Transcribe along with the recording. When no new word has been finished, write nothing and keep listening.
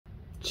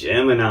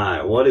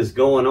Gemini, what is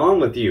going on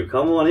with you?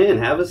 Come on in,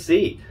 have a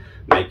seat,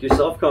 make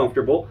yourself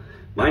comfortable.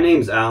 My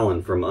name's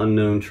Alan from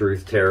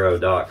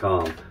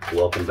UnknownTruthTarot.com.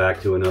 Welcome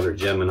back to another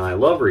Gemini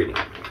love reading.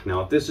 Now,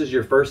 if this is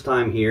your first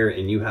time here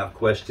and you have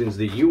questions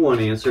that you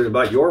want answered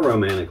about your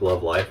romantic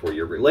love life or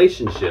your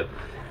relationship,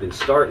 then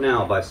start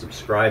now by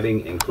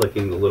subscribing and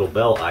clicking the little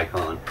bell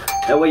icon.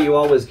 That way you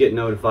always get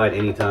notified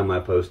anytime I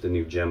post a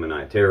new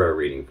Gemini tarot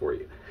reading for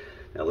you.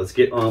 Now let's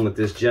get on with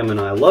this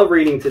Gemini love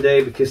reading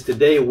today, because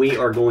today we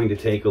are going to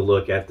take a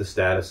look at the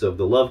status of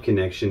the love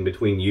connection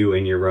between you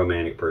and your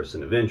romantic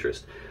person of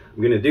interest.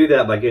 I'm going to do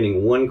that by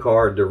getting one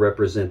card to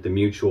represent the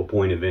mutual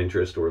point of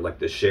interest, or like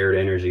the shared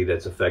energy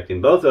that's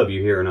affecting both of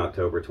you here in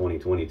October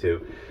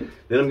 2022.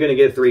 Then I'm going to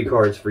get 3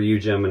 cards for you,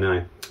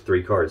 Gemini,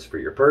 3 cards for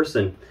your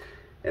person.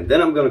 And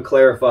then I'm going to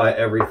clarify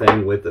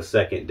everything with the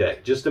second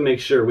deck, just to make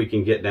sure we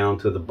can get down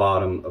to the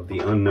bottom of the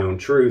unknown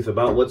truth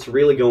about what's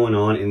really going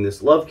on in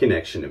this love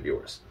connection of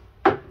yours.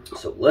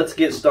 So let's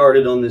get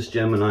started on this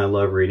Gemini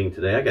love reading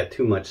today. I got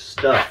too much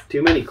stuff,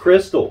 too many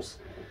crystals.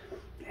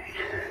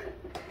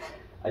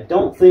 I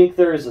don't think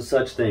there is a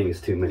such thing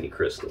as too many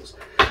crystals.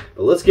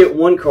 But let's get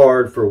one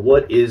card for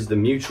what is the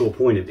mutual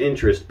point of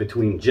interest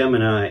between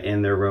Gemini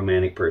and their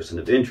romantic person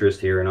of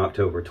interest here in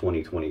October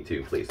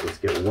 2022, please. Let's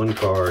get one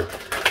card.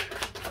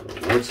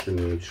 What's the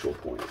mutual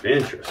point of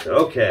interest?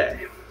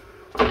 Okay,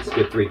 let's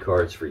get 3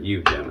 cards for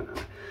you,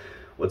 Gemini.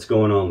 What's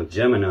going on with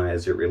Gemini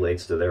as it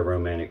relates to their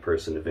romantic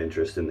person of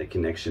interest and the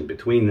connection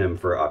between them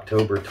for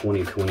October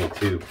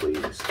 2022,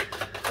 please?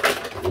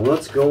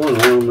 What's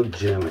going on with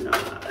Gemini?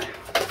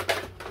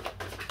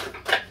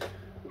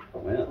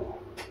 Well,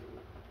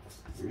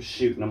 you're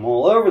shooting them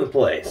all over the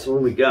place. What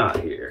do we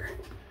got here?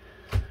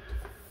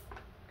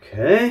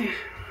 Okay.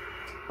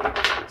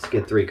 Let's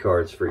get 3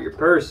 cards for your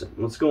person.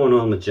 What's going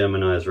on with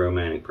Gemini's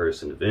romantic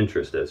person of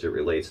interest as it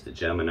relates to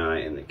Gemini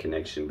and the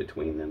connection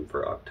between them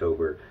for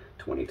October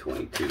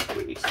 2022,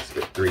 please? Let's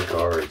get 3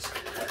 cards.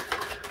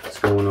 What's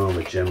going on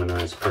with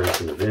Gemini's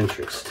person of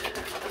interest?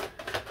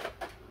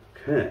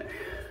 Okay.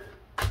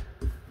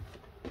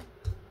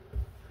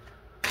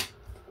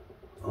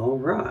 All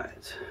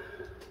right.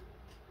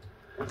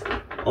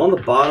 On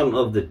the bottom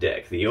of the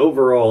deck, the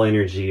overall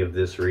energy of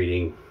this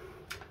reading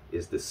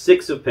is the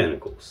 6 of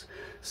Pentacles.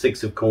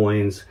 6 of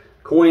Coins.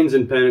 Coins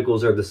and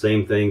Pentacles are the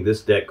same thing.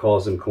 This deck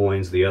calls them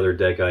coins. The other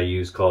deck I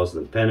use calls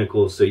them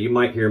Pentacles. So you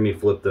might hear me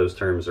flip those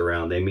terms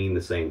around. They mean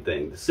the same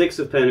thing. The 6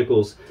 of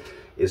Pentacles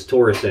is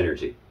Taurus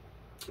energy.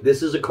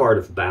 This is a card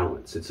of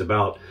balance. It's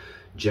about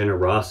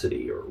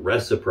generosity or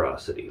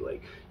reciprocity.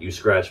 Like, you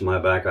scratch my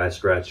back, I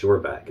scratch your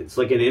back. It's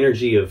like an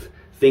energy of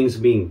things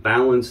being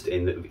balanced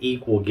and of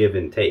equal give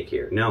and take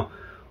here. Now,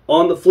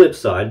 on the flip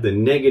side, the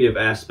negative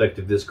aspect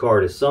of this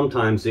card is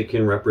sometimes it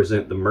can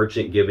represent the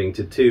merchant giving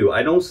to 2.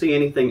 I don't see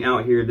anything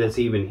out here that's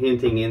even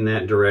hinting in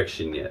that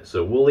direction yet,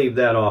 so we'll leave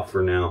that off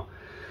for now.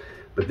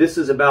 But this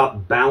is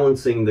about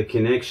balancing the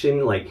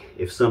connection. Like,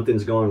 if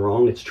something's gone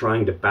wrong, it's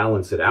trying to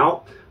balance it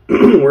out.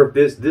 Or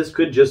if this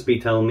could just be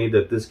telling me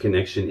that this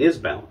connection is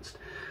balanced.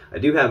 I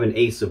do have an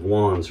Ace of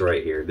Wands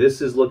right here.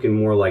 This is looking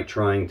more like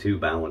trying to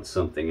balance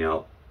something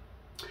out.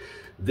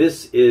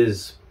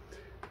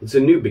 It's a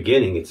new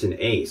beginning. It's an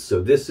ace.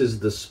 So this is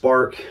the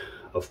spark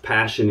of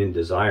passion and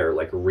desire,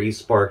 like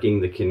re-sparking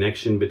the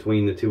connection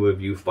between the 2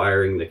 of you,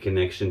 firing the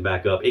connection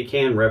back up. It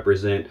can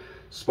represent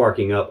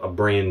sparking up a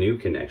brand new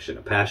connection,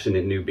 a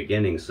passionate new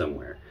beginning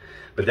somewhere.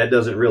 But that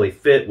doesn't really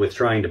fit with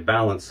trying to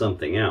balance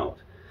something out.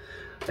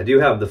 I do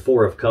have the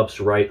 4 of Cups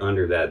right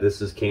under that. This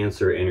is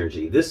Cancer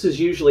energy. This is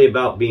usually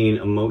about being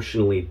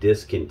emotionally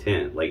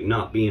discontent, like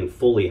not being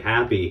fully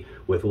happy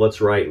with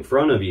what's right in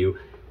front of you,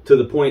 to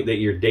the point that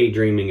you're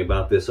daydreaming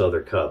about this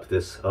other cup,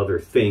 this other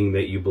thing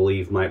that you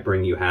believe might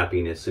bring you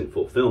happiness and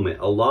fulfillment.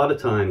 A lot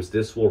of times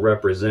this will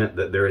represent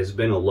that there has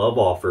been a love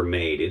offer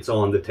made. It's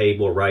on the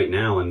table right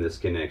now in this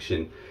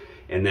connection,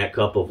 and that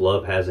cup of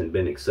love hasn't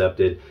been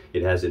accepted.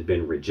 It hasn't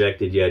been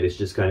rejected yet. It's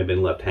just kind of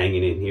been left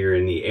hanging in here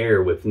in the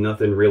air with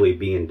nothing really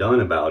being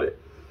done about it.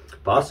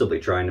 Possibly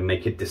trying to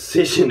make a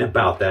decision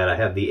about that. I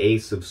have the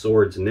Ace of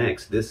Swords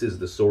next. This is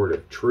the sword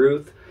of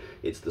truth.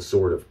 It's the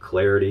sword of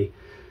clarity.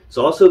 It's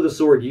also the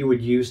sword you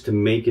would use to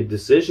make a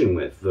decision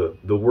with. The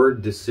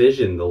word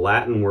decision, the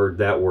Latin word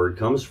that word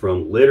comes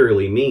from,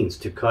 literally means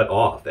to cut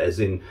off, as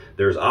in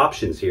there's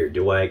options here.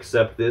 Do I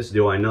accept this?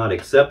 Do I not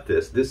accept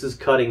this? This is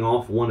cutting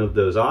off one of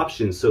those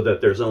options so that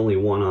there's only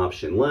one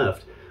option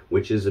left,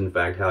 which is in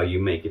fact how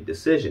you make a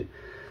decision.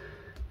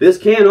 This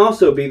can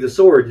also be the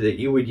sword that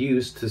you would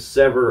use to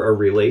sever a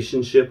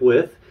relationship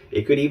with.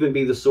 It could even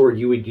be the sword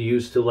you would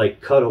use to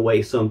like cut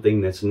away something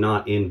that's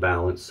not in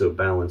balance so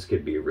balance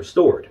could be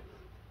restored.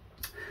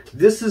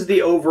 This is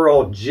the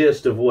overall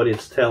gist of what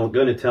it's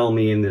going to tell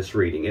me in this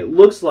reading. It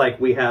looks like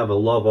we have a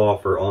love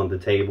offer on the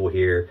table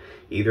here,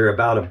 either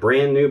about a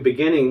brand new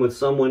beginning with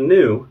someone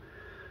new,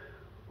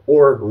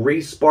 or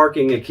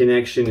re-sparking a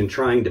connection and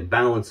trying to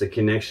balance a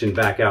connection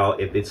back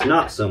out if it's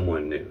not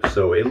someone new.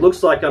 So it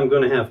looks like I'm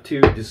going to have 2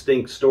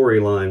 distinct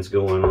storylines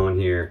going on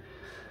here.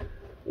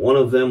 One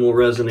of them will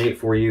resonate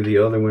for you, the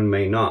other one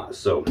may not.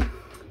 So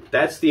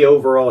that's the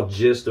overall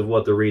gist of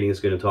what the reading is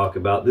going to talk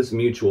about. This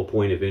mutual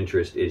point of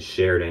interest is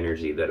shared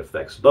energy that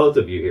affects both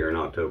of you here in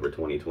October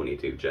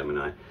 2022,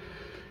 Gemini.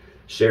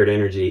 Shared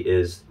energy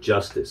is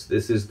justice.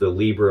 This is the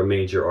Libra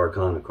Major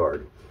Arcana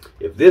card.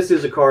 If this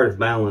is a card of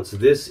balance,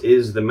 this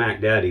is the Mac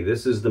Daddy.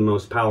 This is the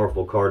most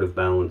powerful card of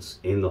balance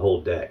in the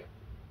whole deck.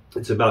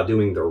 It's about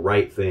doing the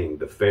right thing,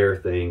 the fair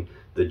thing,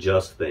 the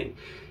just thing.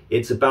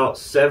 It's about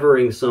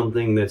severing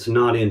something that's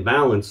not in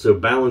balance so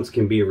balance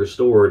can be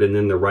restored, and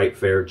then the right,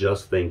 fair,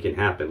 just thing can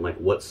happen. Like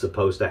what's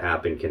supposed to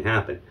happen can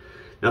happen.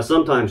 Now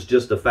sometimes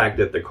just the fact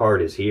that the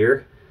card is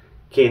here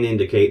can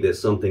indicate that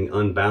something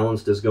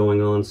unbalanced is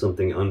going on,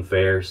 something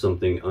unfair,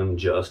 something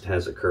unjust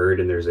has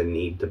occurred, and there's a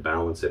need to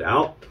balance it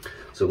out.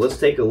 So let's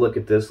take a look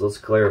at this. Let's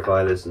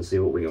clarify this and see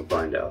what we can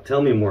find out.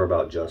 Tell me more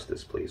about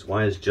justice, please.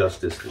 Why is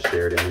justice the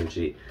shared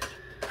energy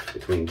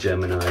between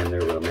Gemini and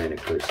their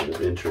romantic person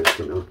of interest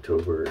in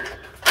October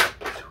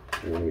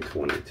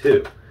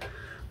 2022?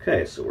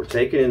 Okay, so we're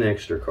taking an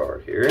extra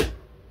card here.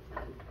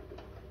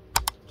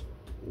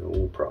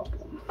 No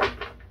problem.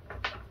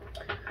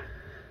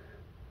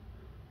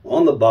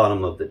 On the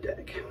bottom of the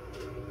deck,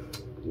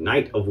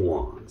 Knight of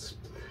Wands.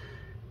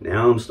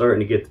 Now I'm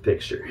starting to get the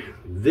picture.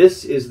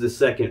 This is the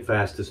second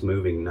fastest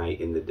moving knight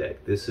in the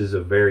deck. This is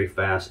a very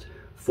fast,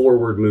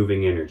 forward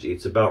moving energy.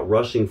 It's about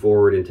rushing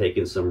forward and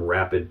taking some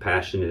rapid,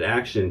 passionate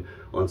action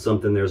on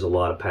something there's a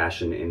lot of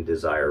passion and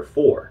desire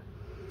for.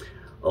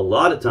 A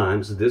lot of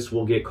times this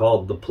will get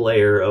called the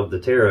player of the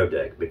tarot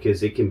deck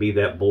because it can be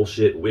that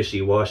bullshit,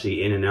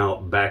 wishy-washy, in and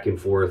out, back and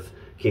forth,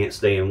 can't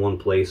stay in one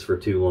place for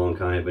too long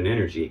kind of an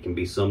energy. It can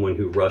be someone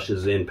who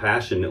rushes in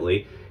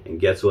passionately and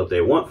gets what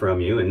they want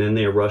from you, and then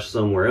they rush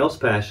somewhere else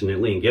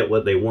passionately and get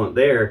what they want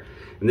there,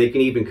 and they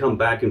can even come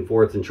back and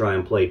forth and try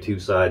and play two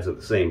sides of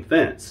the same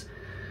fence.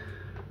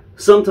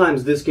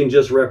 Sometimes this can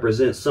just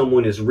represent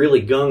someone is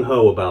really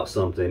gung-ho about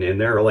something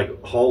and they're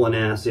like hauling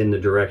ass in the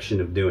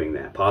direction of doing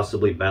that,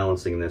 possibly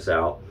balancing this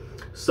out.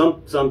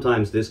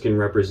 Sometimes this can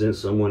represent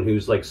someone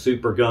who's like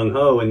super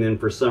gung-ho and then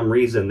for some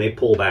reason they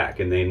pull back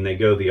and then they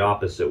go the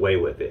opposite way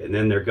with it, and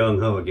then they're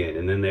gung-ho again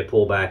and then they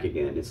pull back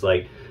again. It's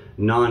like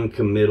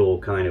non-committal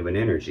kind of an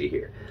energy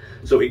here.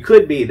 So it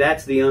could be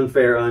that's the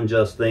unfair,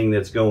 unjust thing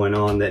that's going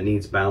on that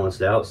needs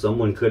balanced out.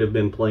 Someone could have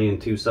been playing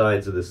two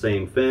sides of the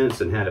same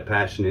fence and had a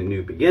passionate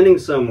new beginning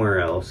somewhere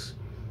else.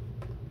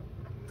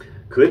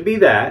 Could be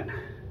that.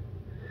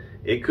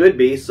 It could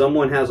be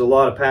someone has a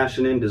lot of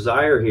passion and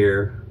desire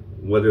here,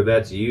 whether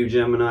that's you,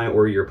 Gemini,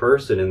 or your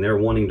person, and they're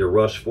wanting to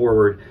rush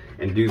forward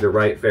and do the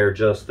right, fair,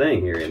 just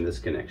thing here in this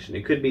connection.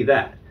 It could be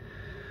that.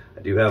 I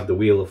do have the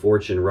Wheel of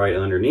Fortune right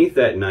underneath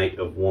that Knight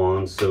of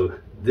Wands, so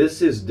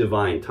this is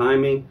divine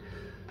timing.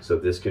 So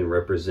this can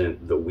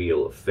represent the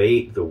Wheel of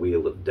Fate, the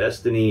Wheel of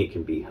Destiny. It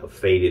can be a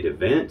fated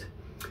event.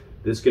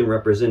 This can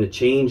represent a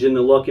change in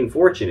the luck and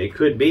fortune. It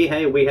could be,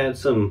 hey, we had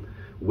some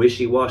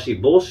wishy-washy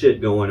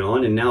bullshit going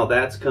on, and now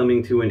that's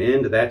coming to an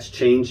end. That's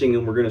changing,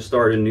 and we're going to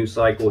start a new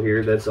cycle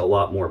here that's a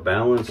lot more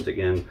balanced.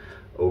 Again,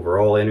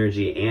 overall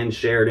energy and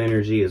shared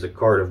energy is a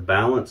card of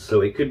balance.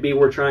 So it could be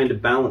we're trying to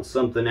balance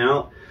something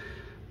out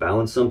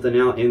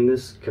in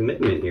this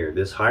commitment here.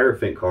 This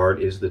Hierophant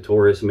card is the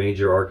Taurus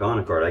Major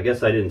Arcana card. I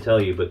guess I didn't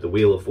tell you, but the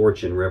Wheel of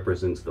Fortune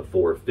represents the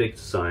 4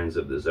 fixed signs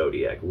of the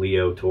zodiac: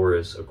 Leo,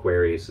 Taurus,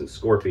 Aquarius, and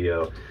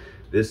Scorpio.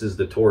 This is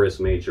the Taurus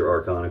Major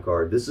Arcana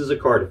card. This is a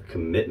card of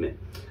commitment,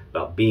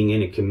 about being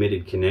in a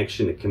committed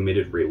connection, a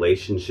committed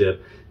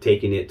relationship,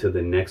 taking it to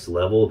the next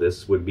level.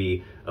 This would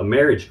be a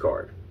marriage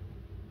card.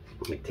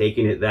 Like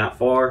taking it that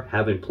far,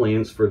 having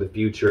plans for the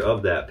future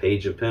of that.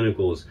 Page of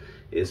Pentacles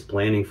is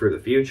planning for the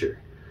future.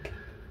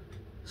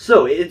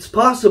 So it's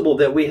possible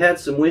that we had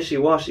some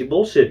wishy-washy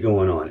bullshit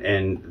going on,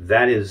 and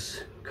that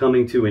is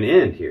coming to an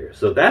end here.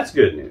 So that's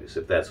good news,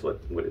 if that's what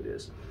it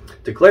is.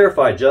 To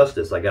clarify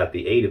justice, I got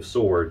the 8 of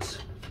Swords,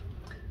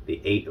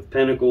 the 8 of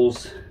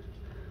Pentacles,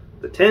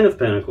 the 10 of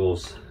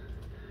Pentacles,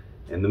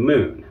 and the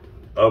Moon.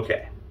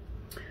 Okay.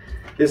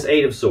 This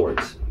 8 of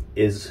Swords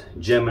is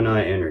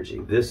Gemini energy.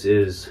 This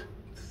is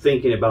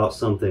thinking about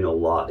something a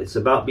lot. It's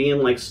about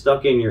being like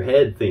stuck in your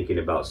head thinking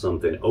about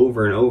something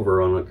over and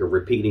over on like a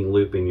repeating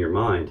loop in your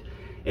mind,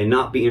 and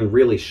not being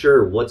really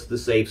sure what's the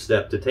safe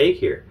step to take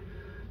here.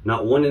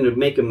 Not wanting to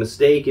make a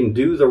mistake and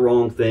do the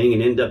wrong thing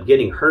and end up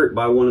getting hurt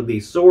by one of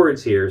these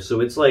swords here. So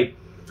it's like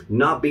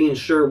not being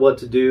sure what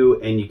to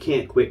do, and you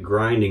can't quit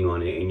grinding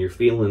on it, and you're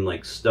feeling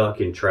like stuck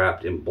and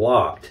trapped and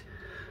blocked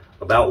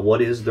about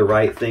what is the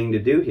right thing to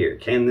do here.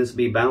 Can this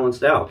be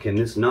balanced out? Can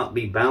this not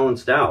be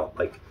balanced out?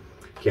 Like,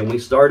 can we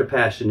start a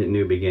passionate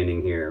new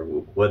beginning here?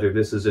 Whether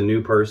this is a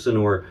new person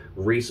or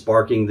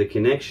re-sparking the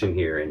connection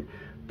here, and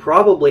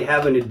probably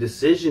having a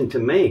decision to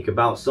make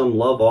about some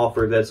love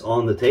offer that's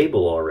on the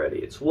table already.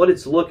 It's what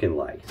it's looking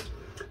like.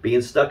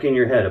 Being stuck in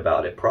your head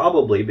about it,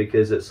 probably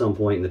because at some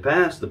point in the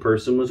past the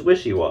person was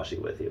wishy-washy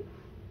with you.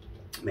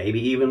 Maybe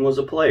even was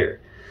a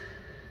player.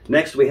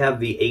 Next we have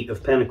the 8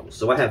 of Pentacles.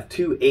 So I have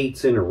 2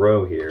 8s in a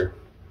row here.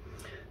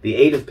 The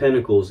Eight of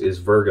Pentacles is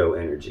Virgo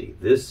energy.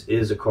 This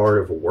is a card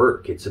of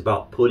work. It's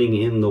about putting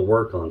in the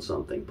work on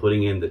something,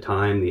 putting in the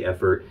time, the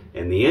effort,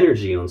 and the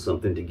energy on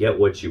something to get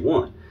what you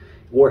want.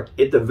 Or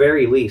at the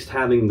very least,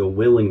 having the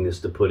willingness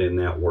to put in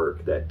that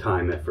work, that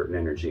time, effort, and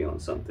energy on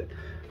something.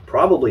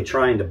 Probably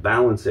trying to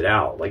balance it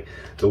out. Like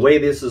the way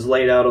this is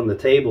laid out on the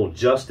table,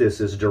 Justice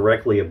is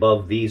directly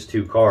above these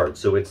two cards.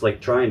 So it's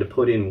like trying to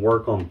put in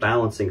work on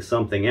balancing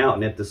something out.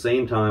 And at the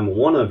same time,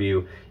 one of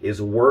you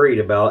is worried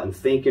about and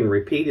thinking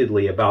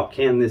repeatedly about,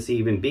 can this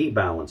even be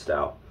balanced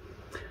out?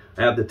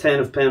 I have the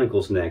Ten of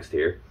Pentacles next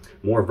here.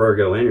 More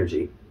Virgo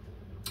energy.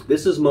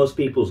 This is most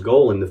people's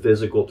goal in the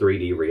physical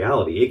 3D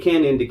reality. It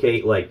can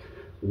indicate like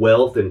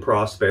wealth and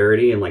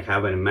prosperity and like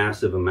having a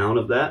massive amount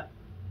of that.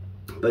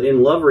 But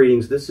in love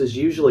readings, this is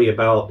usually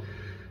about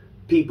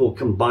people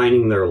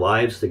combining their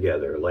lives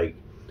together, like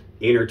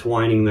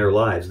intertwining their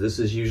lives. This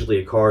is usually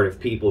a card of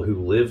people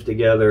who live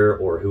together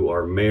or who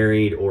are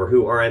married or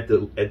who are at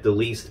the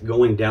least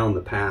going down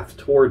the path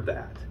toward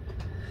that.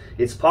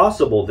 It's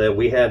possible that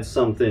we had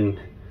something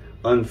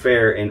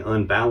unfair and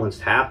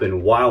unbalanced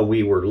happen while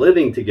we were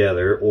living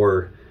together,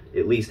 or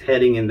at least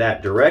heading in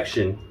that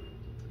direction.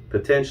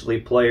 Potentially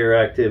player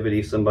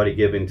activity, somebody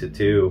giving to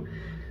two.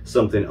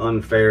 Something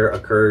unfair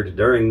occurred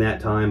during that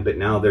time, but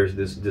now there's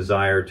this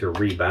desire to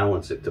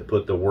rebalance it, to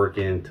put the work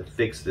in, to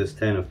fix this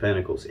Ten of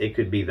Pentacles. It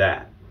could be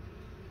that.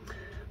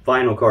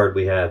 Final card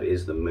we have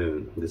is the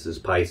Moon. This is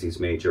Pisces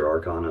Major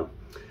Arcana.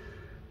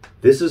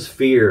 This is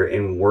fear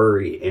and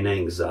worry and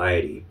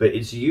anxiety, but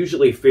it's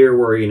usually fear,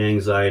 worry, and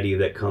anxiety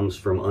that comes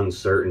from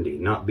uncertainty,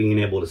 not being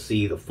able to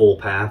see the full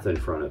path in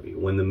front of you.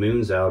 When the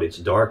moon's out, it's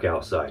dark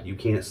outside. You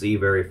can't see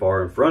very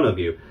far in front of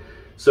you.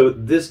 So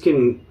this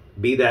can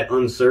be that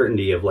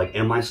uncertainty of like,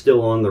 am I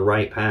still on the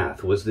right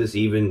path? Was this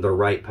even the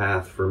right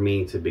path for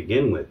me to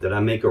begin with? Did I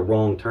make a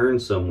wrong turn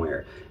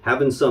somewhere?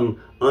 Having some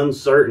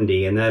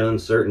uncertainty, and that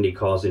uncertainty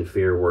causing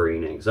fear, worry,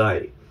 and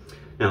anxiety.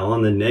 Now,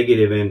 on the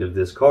negative end of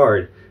this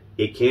card,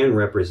 it can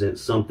represent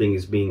something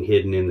is being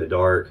hidden in the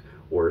dark,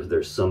 or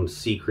there's some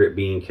secret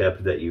being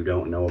kept that you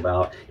don't know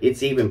about.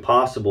 It's even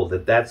possible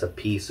that that's a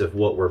piece of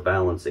what we're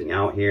balancing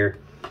out here.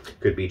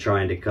 Could be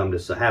trying to come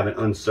to have an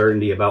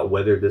uncertainty about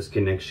whether this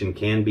connection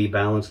can be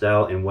balanced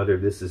out and whether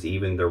this is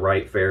even the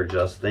right, fair,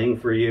 just thing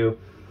for you.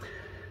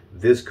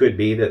 This could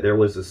be that there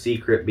was a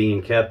secret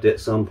being kept at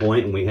some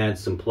point and we had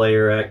some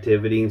player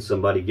activity and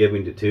somebody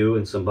giving to two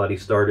and somebody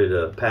started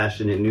a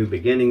passionate new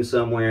beginning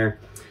somewhere.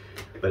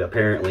 But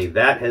apparently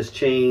that has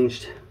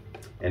changed,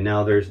 and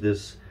now there's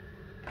this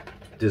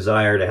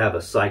desire to have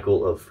a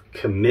cycle of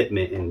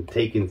commitment and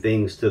taking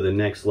things to the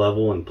next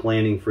level and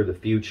planning for the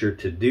future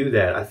to do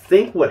that. I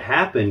think what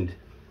happened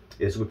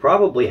is we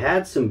probably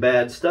had some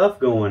bad stuff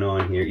going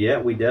on here. Yeah,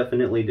 we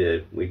definitely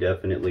did. We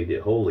definitely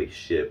did. Holy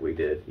shit, we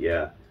did.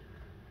 Yeah.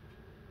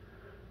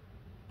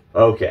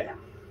 Okay.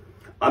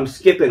 I'm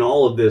skipping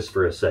all of this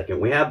for a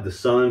second. We have the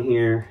Sun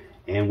here,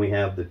 and we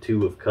have the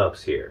Two of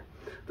Cups here.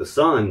 The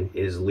Sun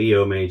is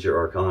Leo Major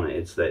Arcana.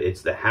 It's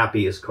the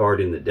happiest card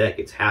in the deck.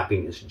 It's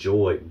happiness,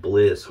 joy,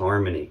 bliss,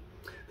 harmony.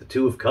 The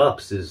Two of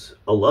Cups is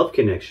a love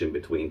connection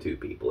between two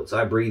people. It's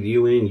I breathe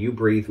you in, you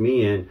breathe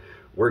me in,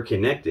 we're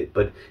connected.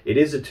 But it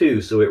is a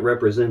two, so it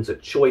represents a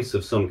choice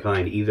of some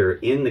kind, either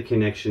in the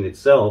connection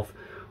itself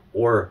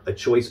or a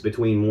choice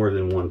between more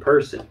than one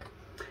person.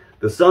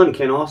 The Sun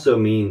can also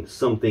mean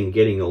something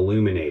getting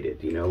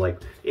illuminated, you know,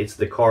 like it's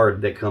the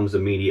card that comes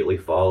immediately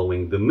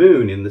following the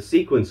Moon in the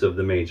sequence of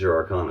the Major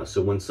Arcana.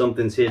 So when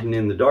something's hidden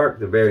in the dark,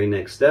 the very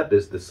next step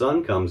is the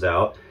Sun comes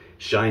out,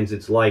 shines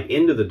its light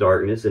into the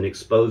darkness and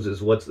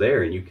exposes what's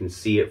there, and you can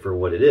see it for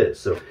what it is.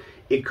 So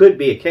it could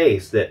be a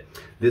case that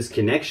this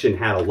connection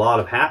had a lot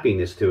of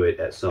happiness to it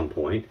at some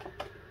point,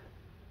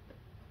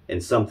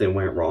 and something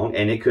went wrong.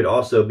 And it could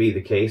also be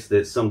the case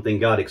that something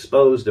got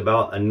exposed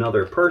about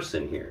another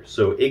person here.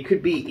 So it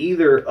could be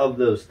either of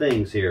those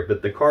things here.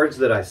 But the cards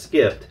that I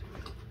skipped,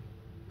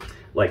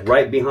 like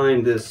right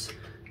behind this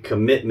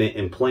commitment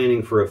and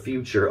planning for a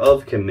future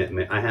of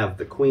commitment, I have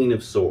the Queen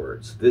of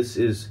Swords. This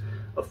is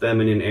a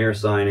feminine air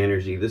sign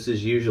energy. This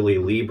is usually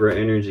Libra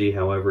energy.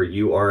 However,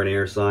 you are an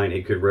air sign.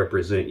 It could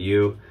represent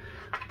you.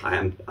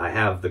 I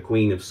have the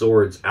Queen of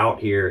Swords out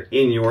here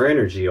in your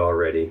energy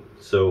already.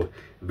 So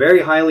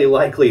very highly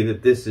likely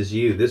that this is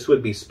you. This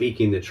would be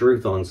speaking the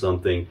truth on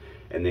something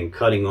and then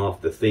cutting off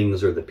the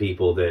things or the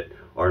people that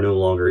are no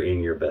longer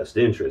in your best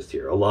interest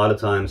here. A lot of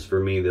times for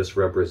me, this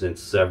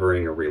represents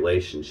severing a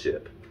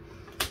relationship.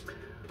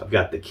 I've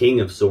got the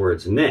King of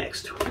Swords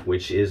next,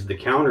 which is the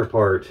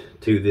counterpart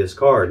to this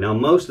card. Now,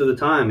 most of the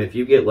time, if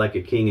you get like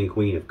a King and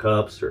Queen of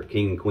Cups or a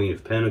King and Queen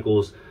of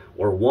Pentacles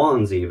or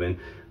Wands even,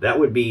 that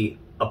would be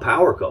a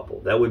power couple.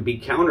 That would be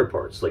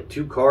counterparts, like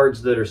two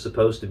cards that are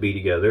supposed to be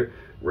together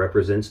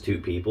represents two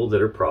people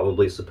that are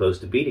probably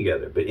supposed to be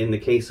together. But in the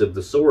case of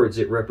the Swords,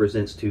 it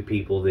represents two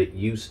people that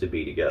used to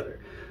be together.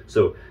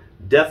 So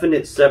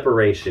definite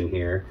separation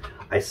here.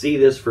 I see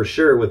this for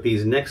sure with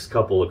these next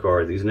couple of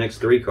cards, these next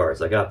three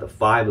cards. I got the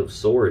Five of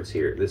Swords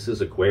here. This is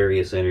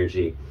Aquarius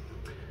energy.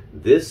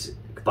 This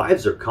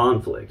Fives are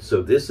conflict.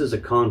 So this is a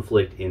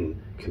conflict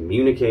in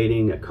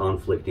communicating, a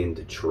conflict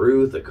into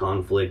truth, a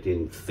conflict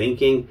in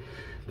thinking.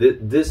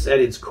 This at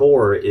its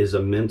core is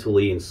a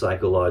mentally and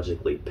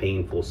psychologically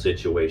painful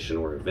situation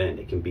or event.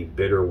 It can be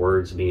bitter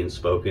words being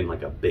spoken,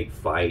 like a big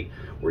fight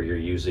where you're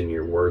using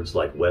your words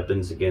like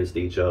weapons against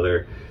each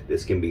other.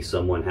 This can be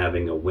someone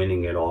having a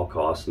winning at all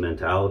costs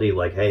mentality,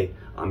 like, hey,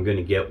 I'm going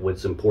to get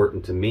what's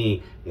important to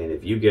me, and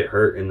if you get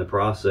hurt in the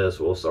process,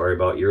 well, sorry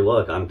about your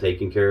luck. I'm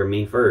taking care of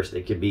me first.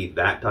 It could be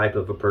that type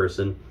of a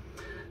person.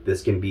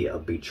 This can be a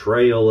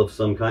betrayal of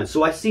some kind.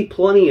 So I see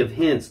plenty of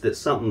hints that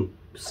something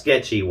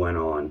sketchy went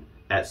on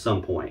at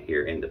some point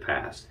here in the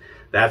past.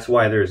 That's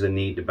why there's a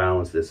need to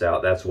balance this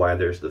out. That's why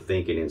there's the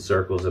thinking in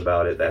circles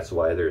about it. That's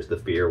why there's the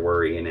fear,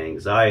 worry, and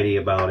anxiety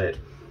about it.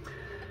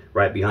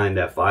 Right behind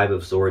that Five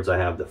of Swords, I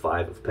have the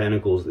Five of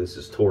Pentacles. This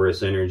is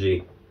Taurus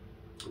energy.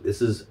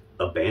 This is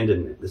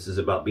abandonment. This is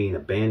about being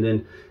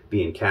abandoned,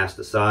 being cast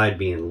aside,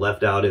 being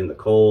left out in the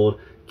cold,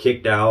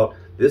 kicked out.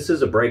 This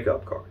is a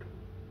breakup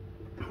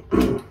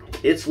card.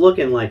 It's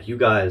looking like you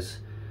guys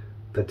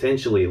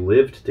potentially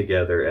lived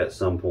together at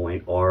some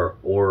point, or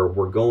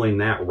were going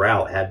that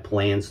route, had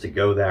plans to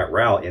go that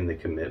route in the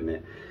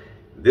commitment.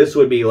 This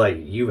would be like,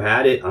 you've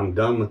had it, I'm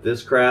done with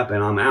this crap,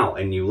 and I'm out,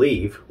 and you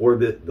leave. Or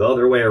the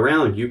other way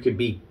around, you could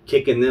be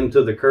kicking them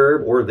to the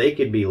curb, or they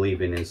could be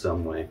leaving in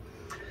some way.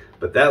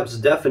 But that was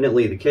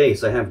definitely the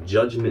case. I have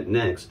Judgment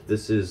next.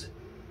 This is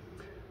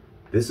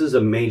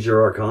a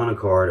major arcana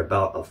card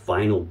about a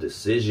final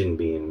decision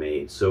being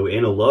made. So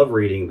in a love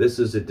reading, this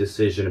is a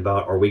decision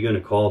about, are we going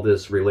to call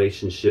this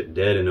relationship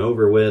dead and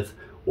over with,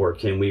 or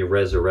can we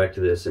resurrect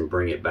this and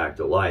bring it back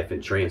to life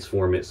and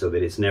transform it so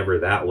that it's never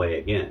that way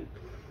again?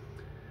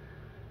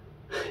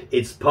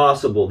 It's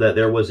possible that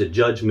there was a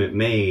judgment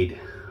made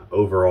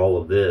over all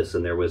of this,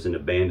 and there was an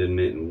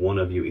abandonment, and one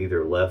of you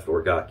either left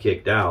or got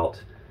kicked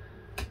out.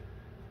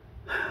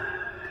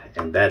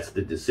 And that's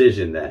the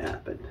decision that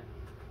happened.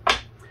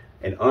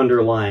 And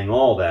underlying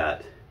all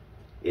that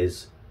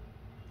is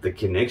the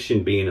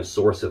connection being a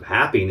source of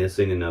happiness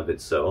in and of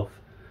itself,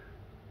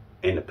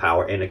 and a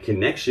power and a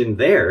connection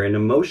there, an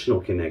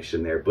emotional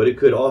connection there. But it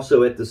could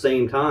also at the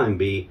same time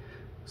be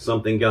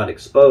something got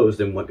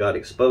exposed, and what got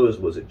exposed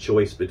was a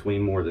choice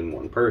between more than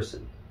one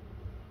person.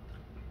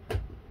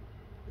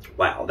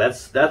 Wow,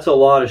 that's a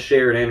lot of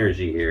shared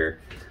energy here.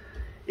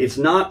 It's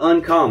not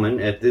uncommon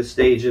at this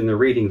stage in the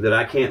reading that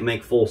I can't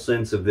make full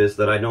sense of this,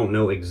 that I don't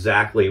know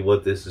exactly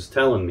what this is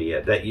telling me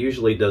yet. That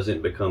usually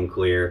doesn't become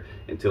clear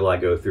until I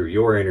go through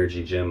your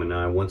energy,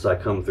 Gemini. Once I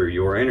come through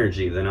your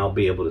energy, then I'll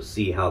be able to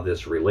see how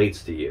this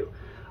relates to you.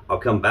 I'll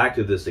come back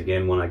to this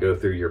again when I go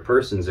through your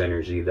person's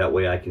energy. That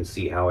way I can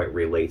see how it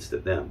relates to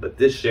them. But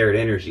this shared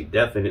energy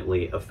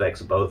definitely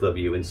affects both of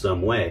you in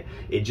some way.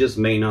 It just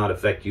may not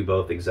affect you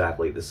both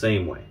exactly the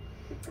same way.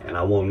 And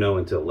I won't know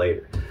until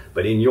later.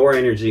 But in your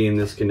energy in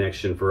this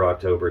connection for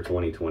October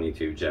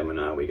 2022,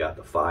 Gemini, we got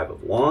the Five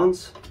of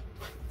Wands,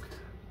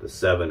 the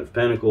Seven of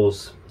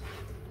Pentacles,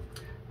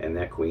 and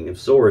that Queen of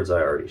Swords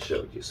I already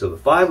showed you. So the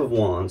Five of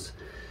Wands,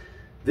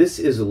 this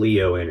is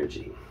Leo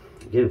energy.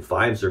 Again,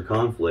 fives are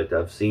conflict.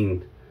 I've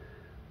seen,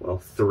 well,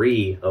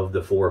 3 of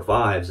the 4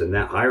 fives, and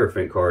that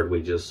Hierophant card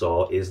we just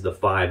saw is the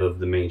 5 of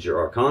the major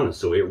arcana.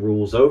 So it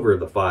rules over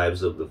the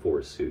 5s of the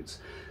 4 suits.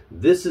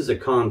 This is a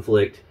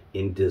conflict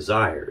in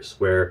desires,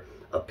 where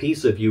a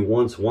piece of you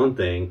wants one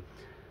thing,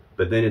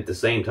 but then at the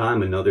same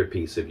time another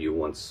piece of you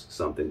wants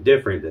something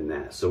different than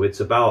that. So it's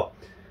about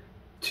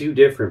 2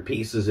 different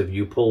pieces of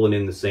you pulling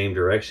in the same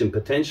direction,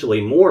 potentially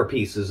more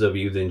pieces of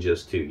you than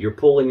just 2. You're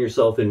pulling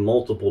yourself in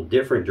multiple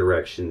different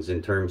directions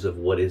in terms of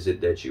what is it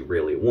that you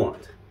really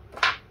want.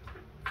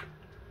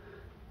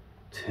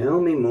 Tell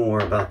me more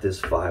about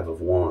this Five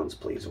of Wands,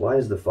 please. Why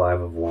is the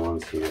Five of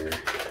Wands here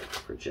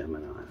for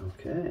Gemini?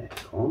 Okay,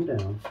 calm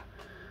down.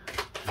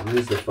 Why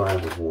is the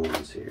Five of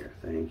Wands here?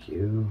 Thank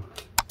you.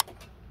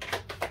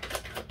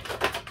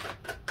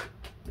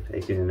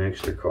 Taking an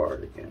extra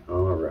card again.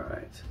 All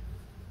right.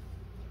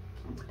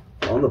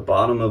 On the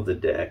bottom of the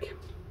deck,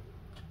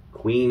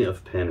 Queen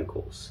of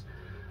Pentacles.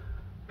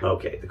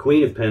 Okay, the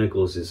Queen of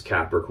Pentacles is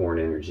Capricorn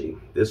energy.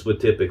 This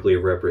would typically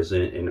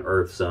represent an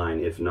earth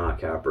sign, if not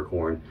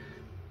Capricorn.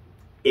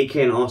 It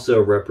can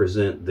also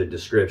represent the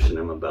description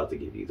I'm about to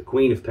give you. The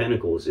Queen of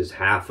Pentacles is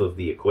half of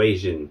the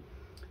equation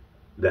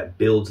that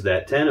builds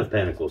that 10 of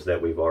Pentacles that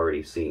we've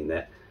already seen,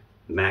 that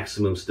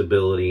maximum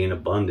stability and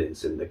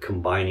abundance, and the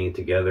combining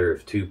together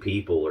of 2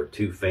 people or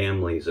 2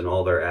 families and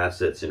all their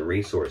assets and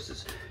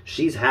resources.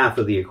 She's half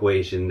of the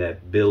equation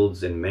that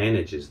builds and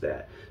manages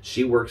that.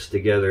 She works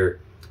together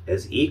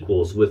as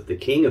equals with the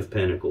King of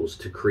Pentacles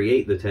to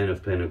create the 10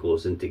 of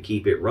Pentacles and to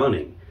keep it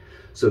running.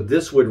 So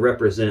this would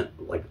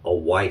represent like a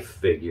wife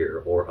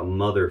figure or a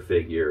mother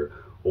figure,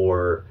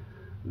 or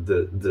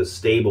the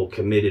stable,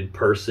 committed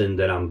person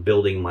that I'm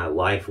building my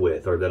life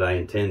with, or that I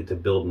intend to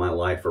build my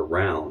life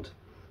around.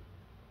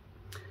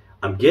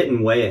 I'm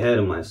getting way ahead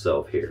of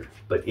myself here,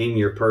 but in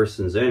your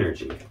person's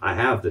energy, I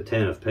have the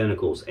 10 of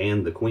Pentacles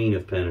and the Queen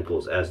of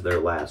Pentacles as their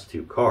last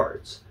 2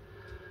 cards.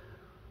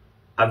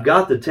 I've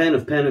got the Ten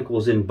of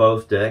Pentacles in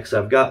both decks.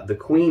 I've got the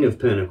Queen of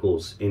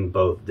Pentacles in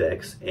both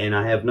decks. And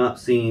I have not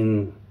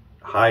seen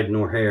hide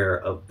nor hair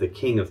of the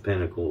King of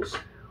Pentacles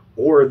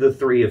or the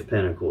Three of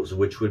Pentacles,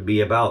 which would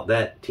be about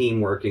that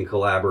teamwork and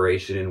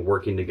collaboration and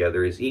working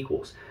together as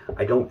equals.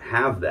 I don't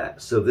have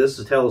that. So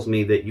this tells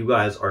me that you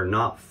guys are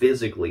not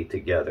physically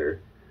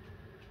together,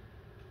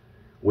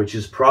 which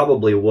is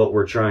probably what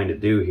we're trying to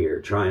do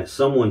here.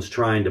 Someone's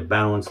trying to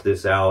balance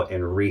this out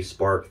and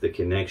re-spark the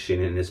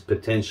connection, and has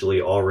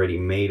potentially already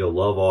made a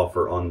love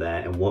offer on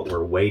that. And what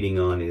we're waiting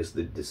on is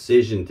the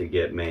decision to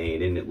get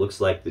made. And it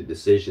looks like the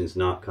decision's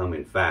not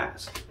coming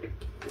fast,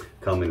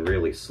 coming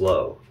really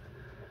slow.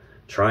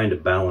 Trying to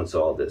balance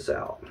all this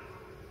out.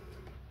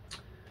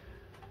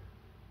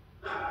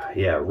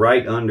 Yeah,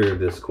 right under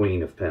this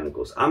Queen of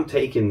Pentacles. I'm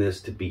taking this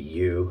to be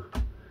you.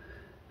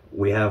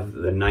 We have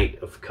the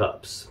Knight of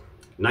Cups.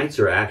 Knights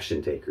are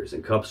action takers,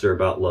 and cups are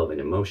about love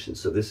and emotions.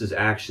 So this is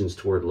actions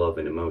toward love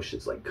and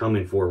emotions, like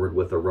coming forward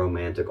with a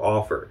romantic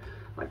offer,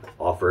 like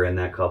offering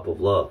that cup of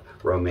love,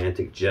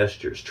 romantic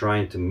gestures,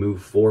 trying to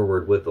move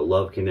forward with a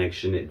love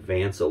connection,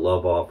 advance a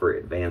love offer,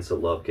 advance a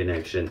love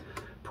connection,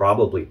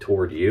 probably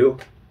toward you.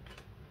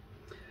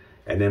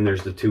 And then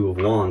there's the Two of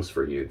Wands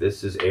for you.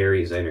 This is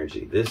Aries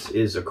energy. This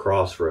is a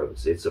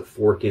crossroads. It's a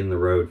fork in the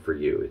road for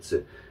you. It's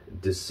a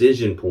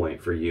decision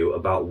point for you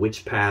about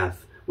which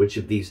path, which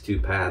of these two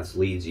paths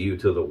leads you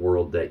to the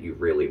world that you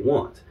really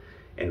want.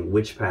 And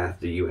which path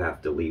do you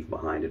have to leave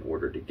behind in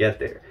order to get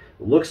there?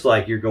 It looks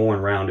like you're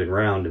going round and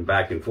round and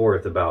back and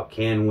forth about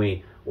can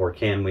we or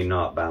can we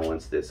not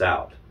balance this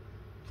out?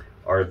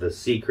 Are the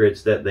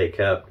secrets that they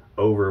kept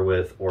over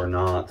with or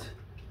not?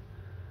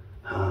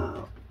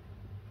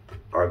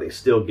 Are they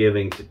still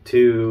giving to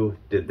two?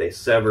 Did they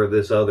sever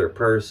this other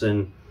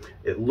person?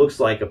 It looks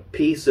like a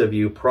piece of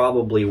you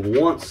probably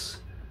wants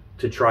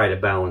to try to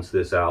balance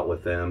this out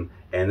with them,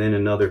 and then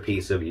another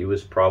piece of you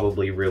is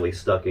probably really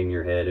stuck in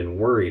your head and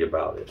worried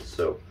about it.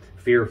 So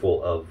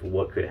fearful of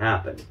what could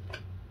happen.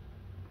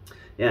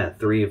 Yeah,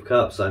 Three of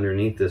Cups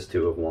underneath this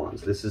Two of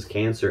Wands. This is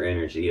Cancer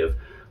energy of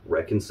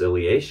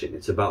reconciliation.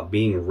 It's about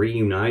being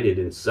reunited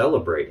and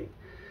celebrating.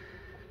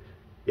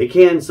 It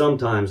can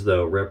sometimes,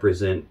 though,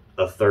 represent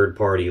a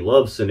third-party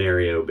love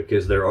scenario,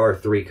 because there are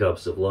three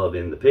cups of love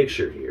in the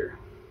picture here.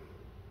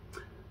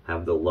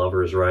 Have the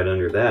Lovers right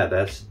under that.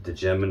 That's the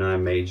Gemini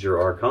Major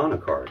Arcana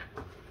card.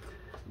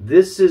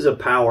 This is a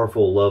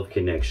powerful love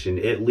connection,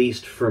 at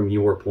least from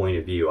your point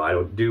of view.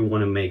 I do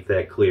want to make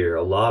that clear.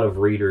 A lot of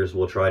readers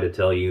will try to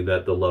tell you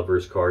that the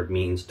Lovers card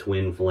means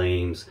twin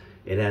flames.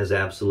 It has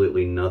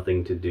absolutely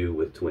nothing to do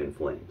with twin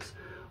flames.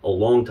 A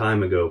long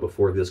time ago,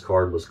 before this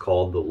card was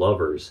called the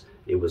Lovers,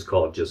 it was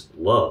called just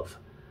love,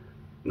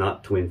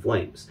 not twin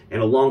flames.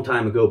 And a long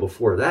time ago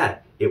before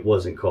that, it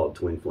wasn't called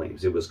twin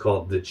flames. It was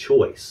called the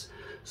choice.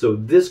 So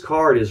this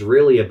card is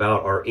really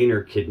about our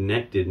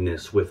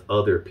interconnectedness with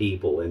other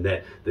people, and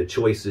that the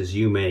choices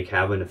you make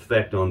have an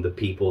effect on the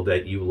people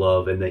that you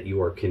love and that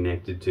you are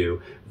connected to.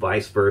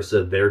 Vice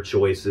versa, their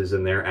choices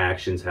and their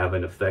actions have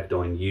an effect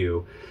on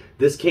you.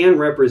 This can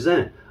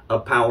represent a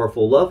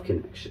powerful love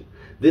connection.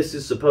 This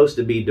is supposed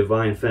to be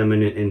divine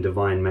feminine and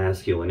divine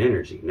masculine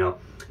energy. Now,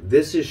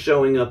 this is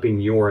showing up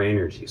in your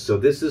energy. So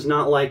this is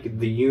not like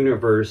the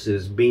universe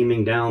is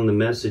beaming down the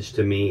message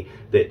to me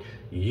that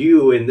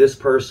you and this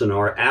person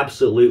are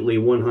absolutely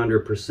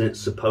 100%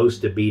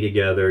 supposed to be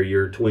together.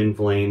 You're twin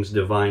flames,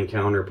 divine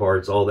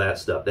counterparts, all that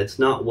stuff. That's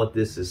not what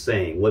this is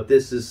saying. What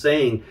this is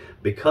saying,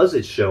 because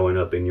it's showing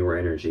up in your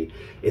energy,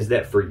 is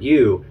that for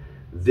you,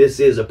 this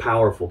is a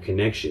powerful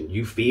connection.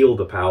 You feel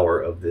the power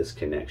of this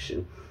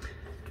connection.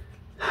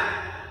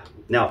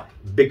 Now,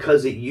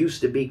 because it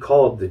used to be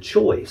called the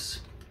choice,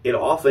 it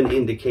often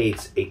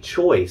indicates a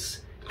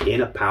choice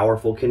in a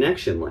powerful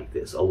connection like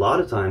this. A lot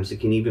of times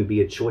it can even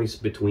be a choice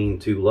between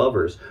two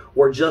lovers,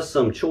 or just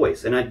some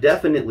choice. And I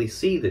definitely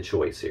see the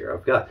choice here.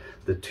 I've got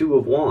the Two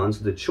of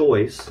Wands, the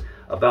choice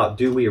about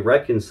do we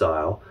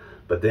reconcile?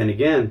 But then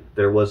again,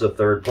 there was a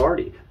third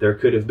party. There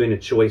could have been a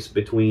choice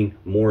between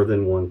more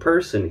than one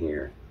person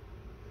here.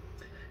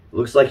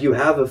 Looks like you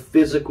have a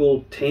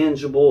physical,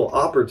 tangible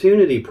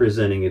opportunity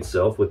presenting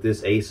itself with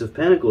this Ace of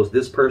Pentacles.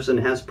 This person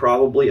has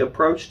probably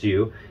approached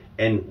you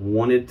and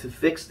wanted to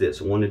fix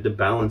this, wanted to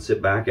balance it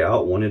back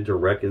out, wanted to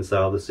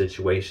reconcile the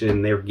situation,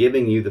 and they're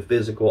giving you the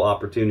physical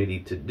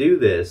opportunity to do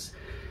this.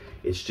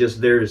 It's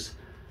just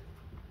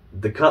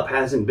the cup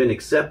hasn't been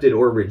accepted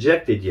or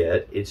rejected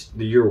yet.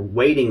 You're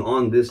waiting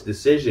on this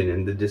decision,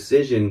 and the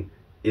decision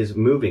is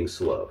moving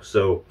slow.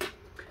 So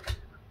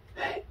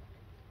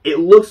it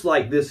looks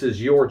like this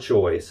is your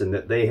choice and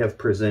that they have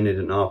presented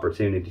an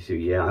opportunity to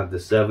you. Yeah, I have the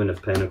Seven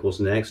of Pentacles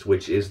next,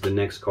 which is the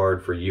next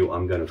card for you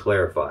I'm going to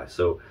clarify.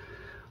 So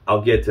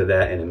I'll get to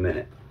that in a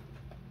minute.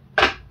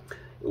 It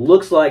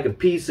looks like a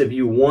piece of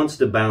you wants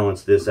to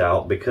balance this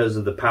out because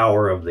of the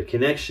power of the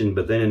connection,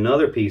 but then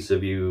another piece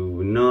of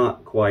you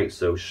not quite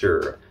so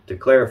sure. To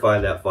clarify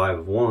that Five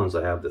of Wands,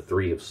 I have the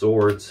Three of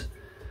Swords,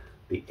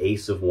 the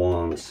Ace of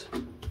Wands,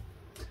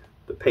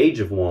 the Page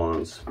of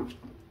Wands,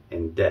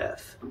 and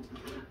Death.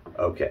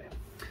 Okay.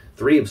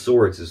 Three of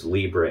Swords is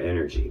Libra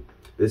energy.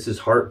 This is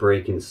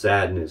heartbreak and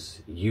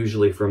sadness,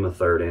 usually from a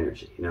third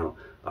energy. Now,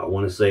 I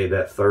want to say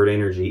that third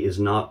energy is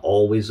not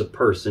always a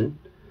person.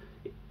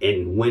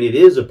 And when it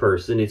is a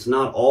person, it's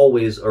not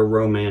always a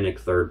romantic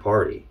third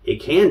party. It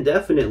can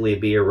definitely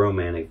be a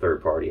romantic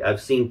third party. I've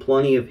seen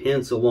plenty of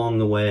hints along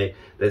the way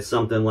that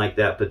something like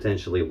that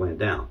potentially went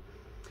down.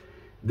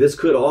 This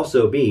could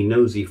also be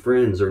nosy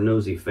friends or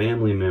nosy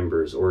family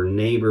members or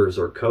neighbors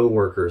or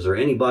coworkers or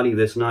anybody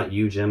that's not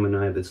you,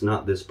 Gemini, that's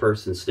not this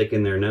person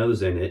sticking their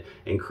nose in it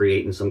and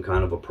creating some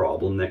kind of a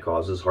problem that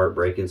causes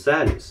heartbreak and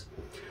sadness.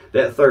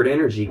 That third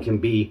energy can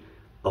be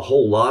a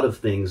whole lot of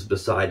things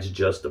besides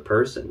just a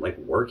person. Like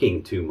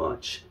working too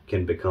much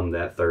can become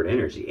that third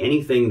energy.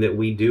 Anything that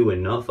we do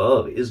enough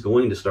of is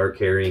going to start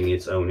carrying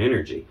its own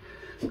energy.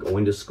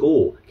 Going to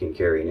school can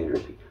carry an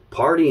energy.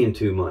 Partying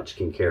too much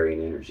can carry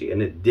an energy. An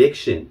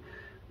addiction,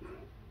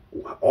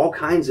 all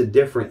kinds of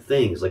different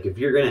things. Like if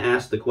you're going to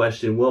ask the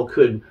question, well,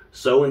 could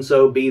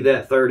so-and-so be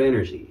that third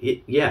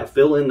energy? Yeah,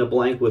 fill in the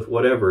blank with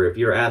whatever. If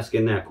you're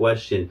asking that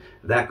question,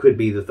 that could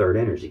be the third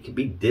energy. It could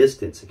be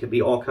distance. It could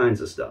be all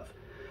kinds of stuff.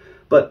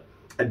 But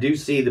I do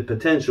see the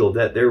potential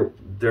that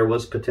there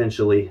was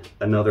potentially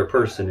another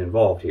person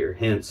involved here.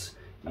 Hence,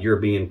 you're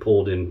being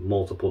pulled in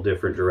multiple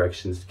different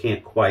directions.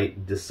 Can't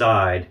quite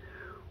decide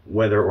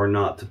whether or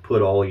not to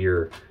put all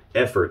your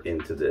effort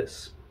into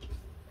this.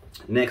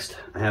 Next,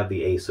 I have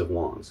the Ace of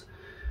Wands.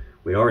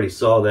 We already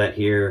saw that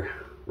here,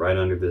 right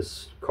under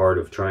this card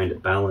of trying to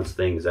balance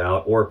things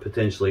out, or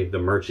potentially the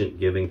Merchant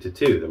giving to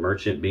two. The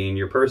Merchant being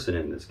your person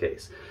in this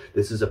case.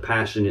 This is a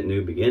passionate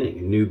new beginning.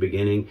 A new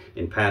beginning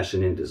in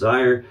passion and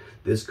desire.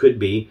 This could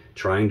be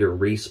trying to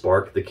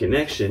re-spark the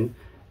connection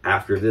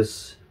after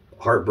this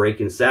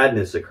heartbreak and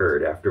sadness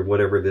occurred, after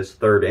whatever this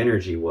third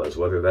energy was,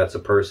 whether that's a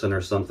person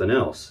or something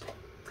else.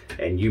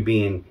 And you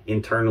being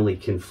internally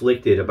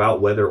conflicted about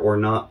whether or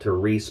not to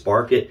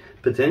re-spark it.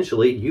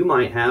 Potentially, you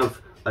might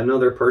have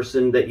another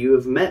person that you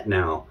have met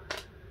now,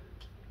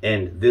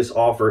 and this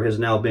offer has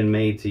now been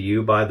made to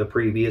you by the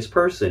previous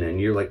person,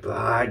 and you're like,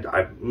 I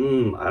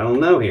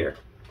don't know here.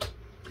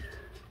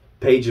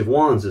 Page of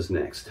Wands is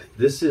next.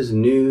 This is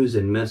news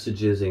and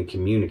messages and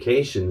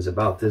communications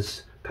about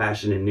this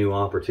passionate new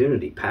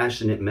opportunity.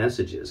 Passionate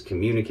messages,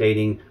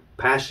 communicating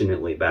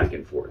passionately back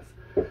and forth.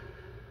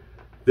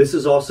 This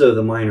is also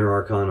the minor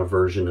arcana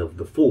version of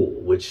the Fool,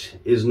 which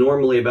is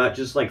normally about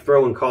just like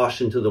throwing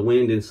caution to the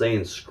wind and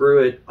saying,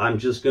 screw it, I'm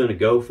just going to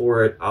go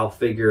for it. I'll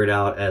figure it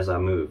out as I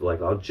move.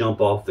 Like I'll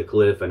jump off the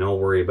cliff and I'll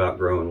worry about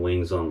growing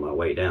wings on my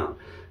way down.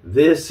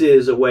 This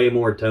is a way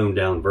more toned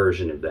down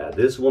version of that.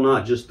 This will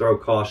not just throw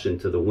caution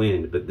to the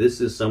wind, but this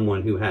is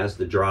someone who has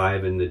the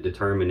drive and the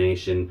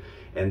determination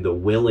and the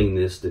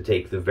willingness to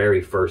take the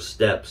very first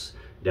steps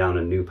down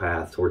a new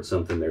path towards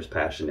something there's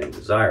passion and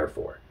desire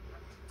for.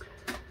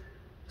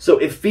 So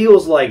it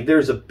feels like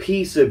there's a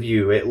piece of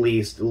you at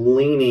least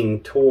leaning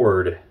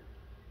toward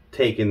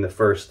taking the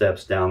first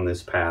steps down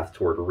this path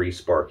toward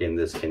re-sparking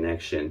this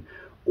connection,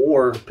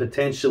 or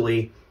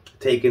potentially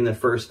taking the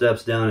first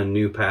steps down a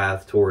new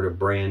path toward a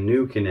brand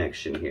new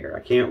connection here. I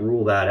can't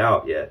rule that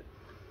out yet.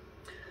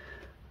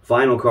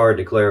 Final card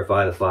to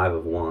clarify the Five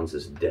of Wands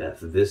is Death.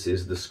 This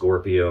is the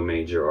Scorpio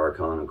Major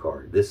Arcana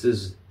card. This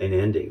is an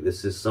ending.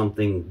 This is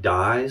something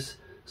dies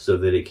so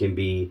that it can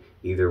be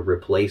either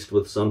replaced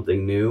with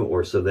something new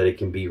or so that it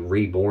can be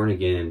reborn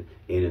again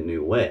in a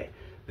new way.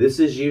 This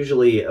is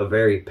usually a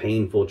very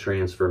painful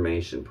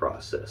transformation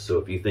process. So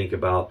if you think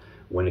about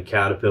when a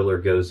caterpillar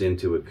goes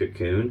into a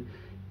cocoon,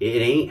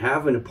 it ain't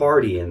having a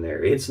party in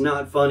there. It's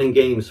not fun and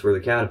games for the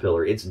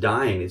caterpillar. It's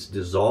dying, it's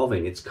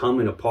dissolving, it's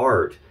coming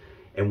apart.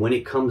 And when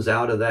it comes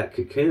out of that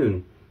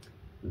cocoon,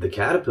 the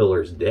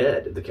caterpillar's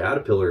dead. The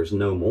caterpillar's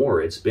no more.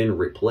 It's been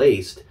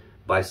replaced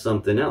by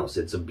something else.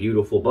 It's a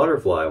beautiful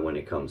butterfly when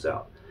it comes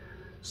out.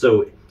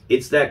 So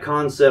it's that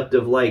concept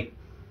of like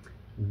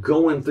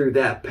going through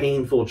that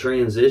painful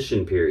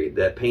transition period,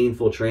 that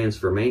painful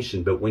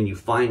transformation, but when you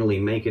finally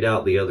make it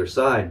out the other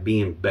side,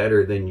 being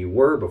better than you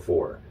were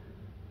before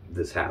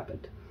this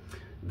happened.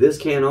 This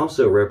can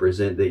also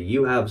represent that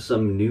you have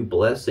some new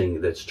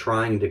blessing that's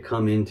trying to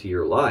come into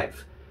your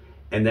life.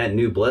 And that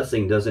new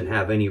blessing doesn't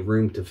have any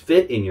room to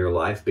fit in your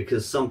life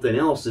because something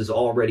else is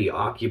already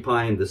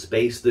occupying the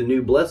space the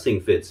new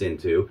blessing fits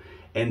into.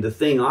 And the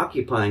thing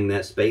occupying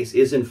that space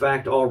is in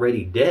fact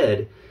already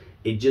dead.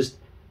 It just,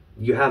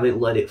 you haven't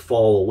let it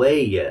fall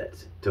away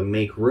yet to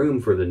make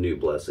room for the new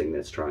blessing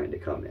that's trying to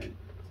come in.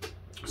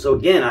 So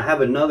again, I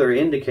have another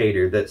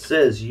indicator that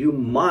says you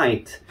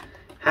might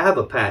have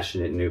a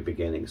passionate new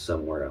beginning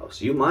somewhere else.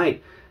 You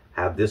might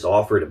have this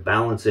offer to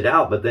balance it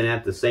out, but then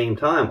at the same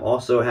time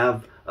also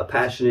have a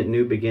passionate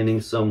new beginning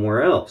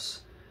somewhere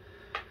else,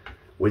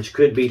 which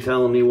could be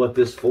telling me what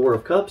this Four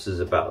of Cups is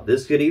about.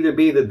 This could either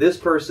be that this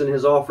person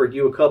has offered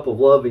you a cup of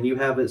love and you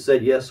haven't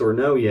said yes or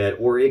no yet,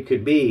 or it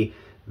could be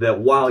that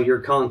while you're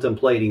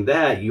contemplating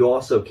that, you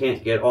also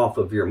can't get off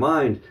of your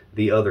mind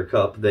the other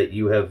cup that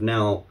you have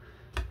now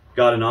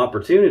got an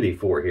opportunity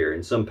for here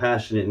in some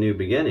passionate new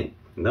beginning.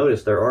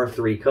 Notice there are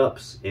 3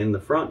 cups in the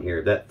front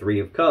here. That 3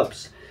 of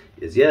Cups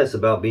is, yes,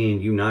 about being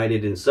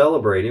united and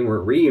celebrating,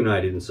 or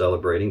reunited and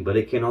celebrating, but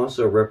it can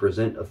also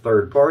represent a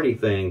third party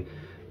thing,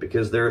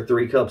 because there are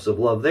 3 cups of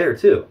love there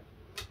too.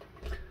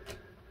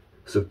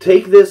 So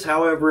take this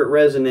however it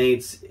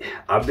resonates.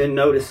 I've been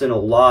noticing a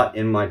lot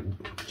in my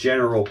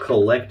general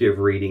collective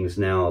readings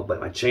now, but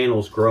my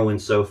channel's growing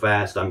so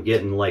fast, I'm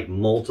getting like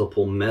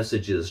multiple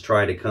messages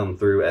try to come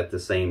through at the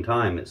same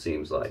time, it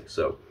seems like.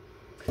 So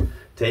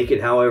take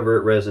it however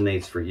it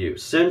resonates for you.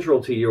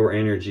 Central to your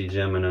energy,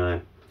 Gemini,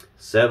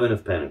 7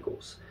 of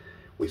Pentacles.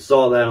 We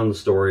saw that on the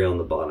story on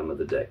the bottom of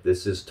the deck.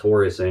 This is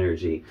Taurus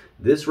energy.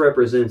 This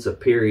represents a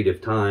period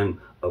of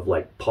time of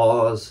like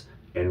pause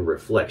and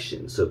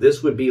reflection. So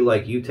this would be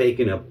like you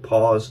taking a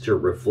pause to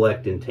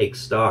reflect and take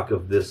stock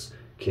of this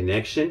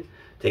connection,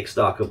 take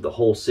stock of the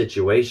whole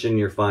situation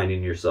you're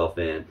finding yourself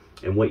in.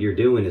 And what you're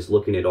doing is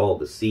looking at all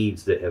the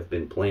seeds that have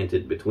been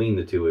planted between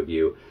the 2 of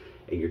you,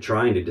 and you're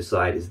trying to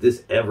decide, is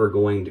this ever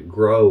going to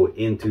grow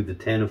into the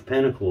 10 of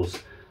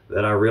Pentacles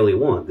that I really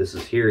want? This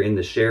is here in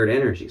the shared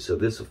energy, so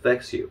this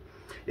affects you.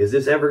 Is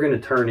this ever going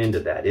to turn into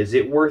that? Is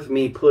it worth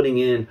me putting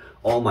in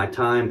all my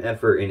time,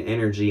 effort, and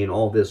energy and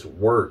all this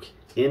work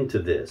into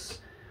this,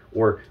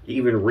 or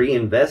even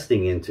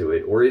reinvesting into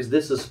it? Or is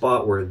this a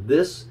spot where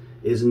this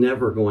is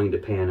never going to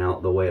pan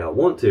out the way I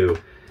want to?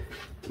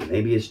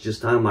 Maybe it's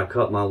just time I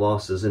cut my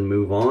losses and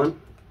move on.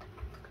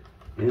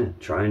 Yeah,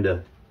 trying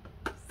to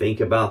think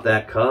about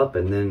that cup,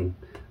 and then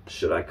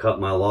should I cut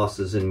my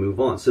losses and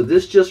move on? So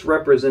this just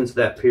represents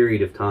that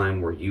period of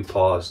time where you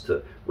pause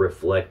to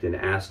reflect and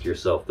ask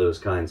yourself those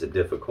kinds of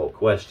difficult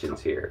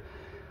questions here.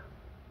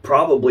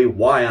 Probably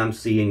why I'm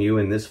seeing you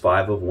in this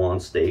 5 of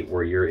Wands state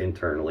where you're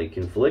internally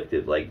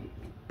conflicted. Like,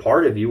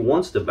 part of you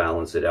wants to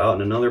balance it out,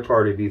 and another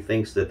part of you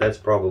thinks that that's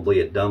probably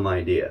a dumb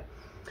idea.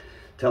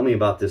 Tell me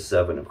about this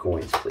 7 of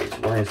Coins, please.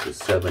 Why is the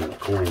 7 of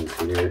Coins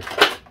here?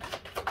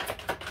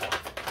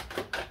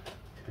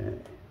 Okay,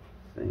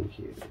 thank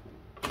you.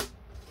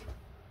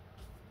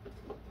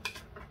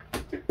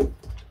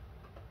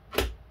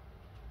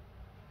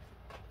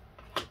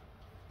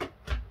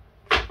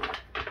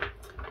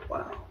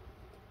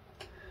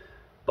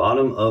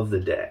 Bottom of the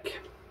deck.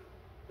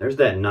 There's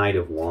that Knight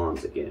of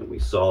Wands again. We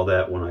saw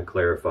that when I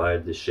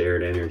clarified the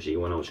shared energy,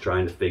 when I was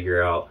trying to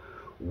figure out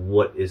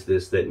what is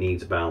this that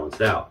needs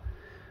balanced out.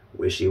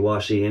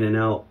 Wishy-washy, in and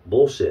out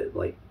bullshit,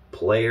 like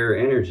player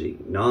energy,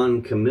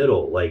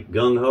 non-committal, like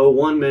gung-ho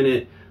 1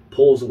 minute,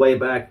 pulls way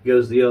back,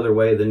 goes the other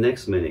way the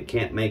next minute,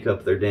 can't make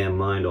up their damn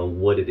mind on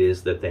what it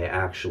is that they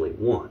actually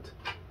want.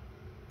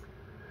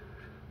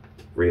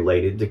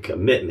 Related to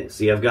commitment.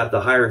 See, I've got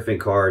the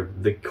Hierophant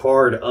card, the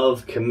card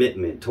of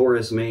commitment,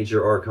 Taurus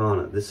Major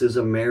Arcana. This is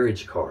a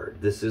marriage card.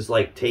 This is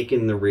like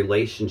taking the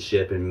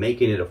relationship and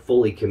making it a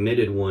fully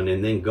committed one,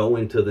 and then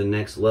going to the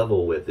next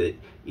level with it,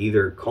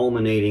 either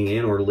culminating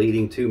in or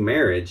leading to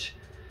marriage.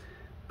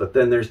 But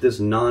then there's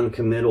this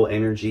non-committal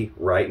energy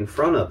right in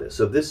front of it.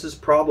 So this is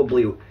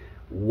probably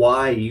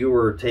why you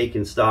were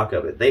taking stock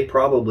of it. They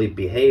probably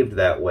behaved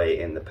that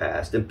way in the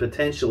past, and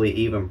potentially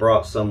even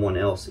brought someone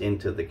else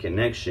into the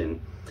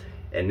connection,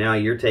 and now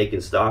you're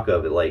taking stock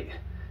of it. Like,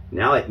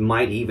 now it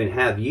might even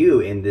have you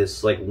in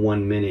this, like,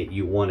 1 minute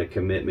you want a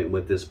commitment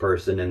with this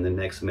person, and the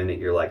next minute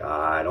you're like,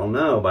 I don't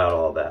know about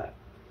all that.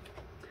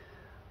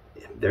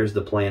 There's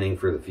the planning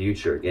for the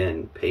future.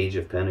 Again, Page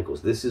of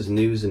Pentacles. This is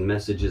news and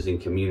messages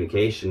and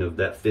communication of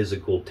that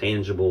physical,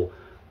 tangible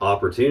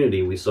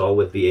opportunity we saw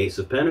with the Ace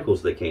of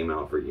Pentacles that came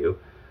out for you.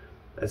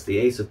 That's the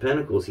Ace of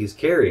Pentacles he's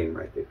carrying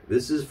right there.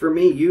 This is, for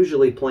me,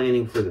 usually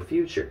planning for the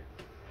future.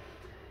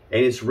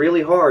 And it's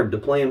really hard to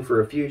plan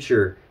for a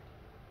future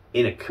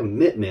in a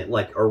commitment,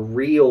 like a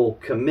real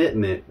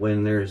commitment,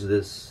 when there's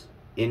this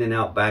in and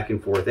out, back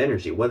and forth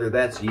energy. Whether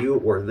that's you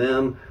or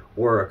them,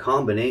 or a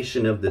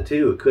combination of the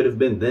two. It could have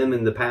been them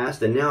in the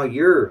past, and now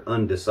you're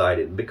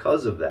undecided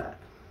because of that.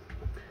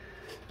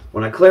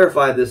 When I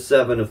clarify this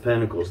 7 of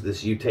Pentacles,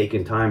 this you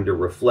taking time to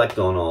reflect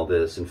on all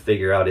this and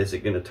figure out, is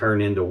it going to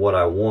turn into what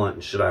I want?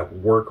 And should I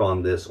work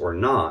on this or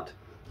not?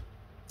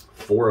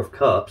 4 of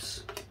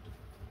Cups,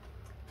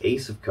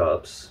 Ace of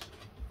Cups,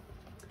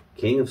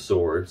 King of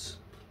Swords,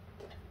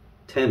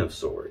 10 of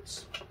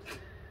Swords.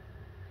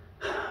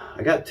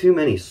 I got too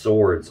many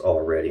swords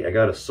already. I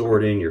got a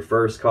sword in your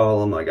first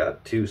column. I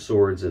got 2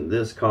 swords in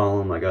this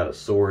column. I got a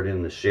sword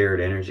in the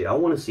shared energy. I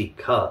want to see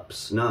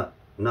cups, not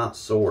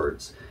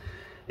swords.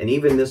 And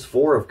even this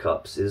 4 of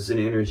Cups is an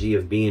energy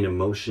of being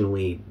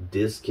emotionally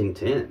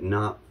discontent,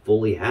 not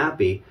fully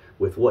happy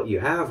with what you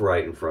have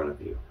right in front of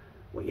you.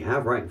 What you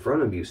have right in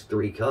front of you is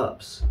 3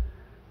 cups.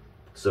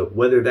 So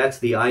whether that's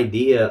the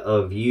idea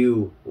of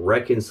you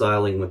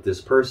reconciling with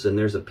this person,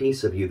 there's a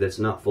piece of you that's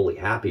not fully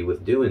happy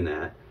with doing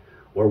that,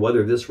 or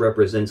whether this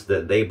represents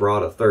that they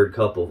brought a 3rd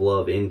cup of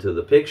love into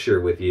the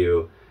picture with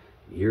you,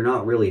 you're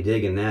not really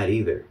digging that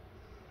either.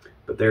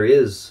 But there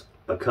is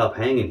a cup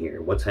hanging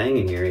here. What's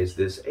hanging here is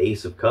this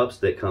Ace of Cups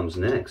that comes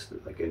next,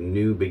 like a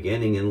new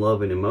beginning in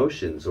love and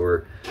emotions,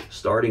 or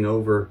starting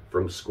over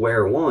from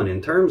square one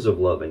in terms of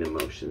love and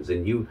emotions,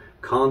 and you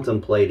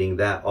contemplating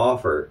that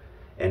offer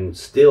and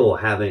still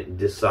haven't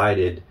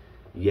decided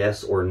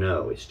yes or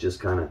no. It's just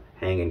kind of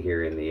hanging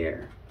here in the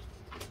air.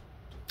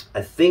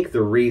 I think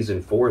the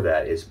reason for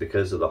that is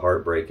because of the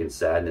heartbreak and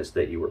sadness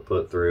that you were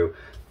put through,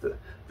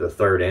 the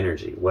third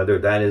energy, whether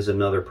that is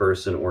another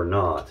person or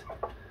not.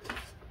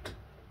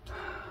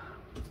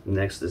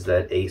 Next is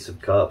that Ace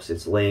of Cups.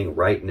 It's laying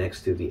right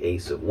next to the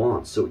Ace of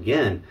Wands. So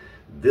again,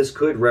 this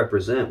could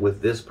represent,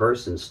 with this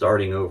person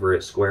starting over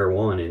at square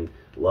one in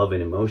love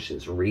and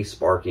emotions,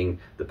 re-sparking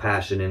the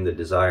passion and the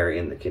desire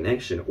and the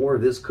connection. Or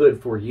this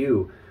could, for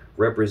you,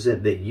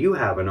 represent that you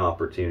have an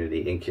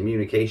opportunity in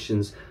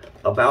communications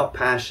about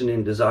passion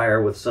and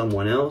desire with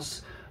someone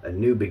else, a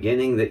new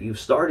beginning that you've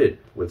started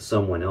with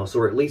someone else,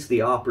 or at least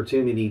the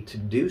opportunity to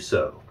do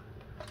so.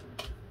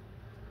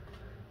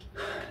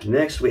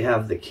 Next, we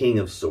have the King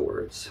of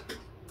Swords.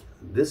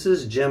 This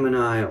is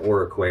Gemini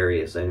or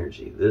Aquarius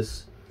energy.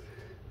 This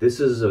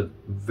is a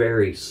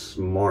very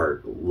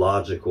smart,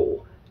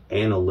 logical,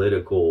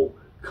 analytical,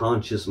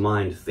 conscious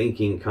mind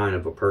thinking kind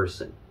of a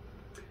person.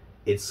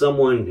 It's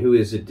someone who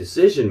is a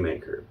decision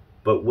maker,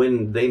 but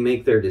when they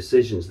make their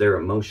decisions, they're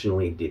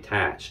emotionally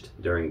detached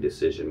during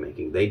decision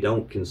making. They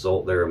don't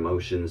consult their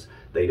emotions.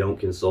 They don't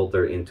consult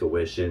their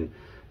intuition.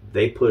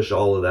 They push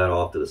all of that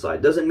off to the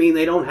side. Doesn't mean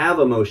they don't have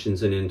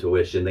emotions and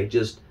intuition. They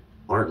just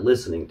aren't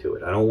listening to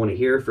it. I don't want to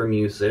hear from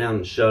you. Sit down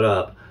and shut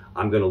up.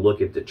 I'm going to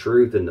look at the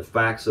truth and the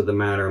facts of the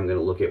matter. I'm going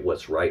to look at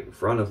what's right in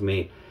front of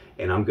me,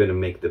 and I'm going to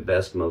make the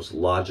best, most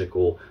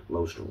logical,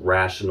 most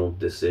rational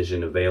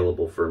decision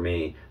available for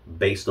me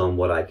based on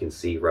what I can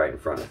see right in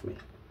front of me.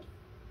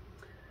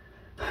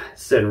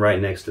 Sitting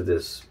right next to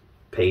this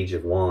Page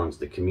of Wands,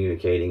 the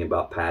communicating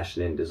about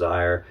passion and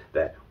desire,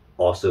 that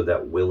also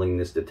that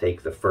willingness to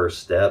take the first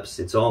steps.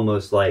 It's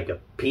almost like a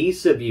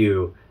piece of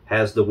you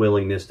has the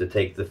willingness to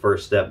take the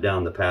first step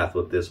down the path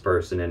with this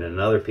person, and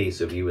another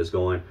piece of you is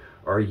going,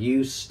 are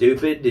you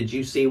stupid? Did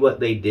you see what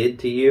they did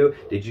to you?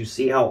 Did you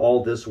see how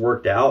all this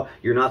worked out?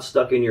 You're not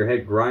stuck in your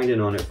head grinding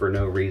on it for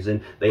no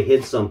reason. They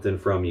hid something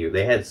from you.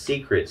 They had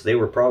secrets. They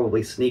were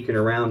probably sneaking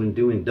around and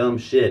doing dumb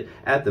shit.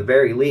 At the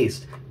very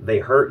least, they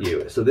hurt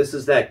you. So this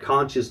is that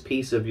conscious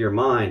piece of your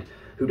mind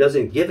who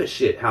doesn't give a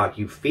shit how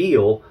you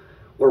feel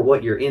or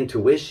what your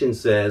intuition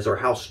says or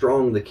how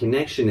strong the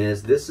connection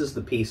is. This is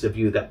the piece of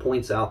you that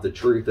points out the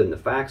truth and the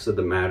facts of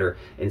the matter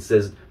and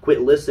says,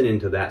 quit listening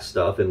to that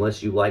stuff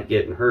unless you like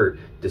getting hurt.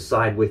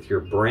 Decide with your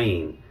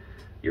brain,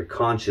 your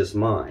conscious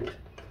mind.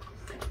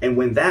 And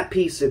when that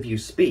piece of you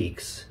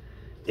speaks,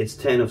 it's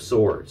Ten of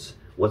Swords.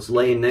 What's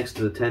laying next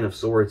to the Ten of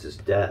Swords is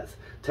death.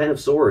 Ten of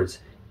Swords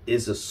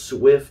is a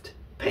swift,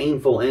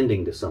 painful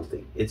ending to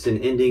something. It's an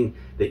ending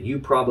that you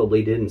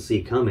probably didn't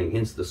see coming,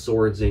 hence the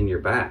swords in your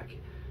back.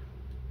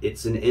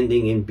 It's an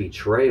ending in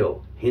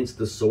betrayal, hence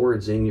the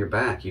swords in your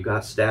back. You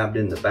got stabbed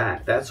in the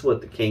back. That's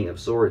what the King of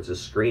Swords is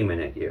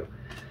screaming at you.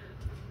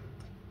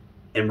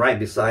 And right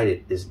beside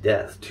it is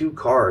death. Two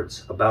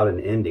cards about an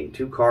ending.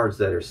 Two cards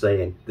that are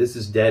saying, this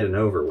is dead and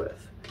over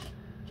with.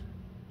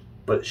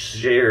 But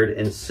shared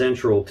and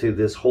central to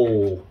this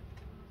whole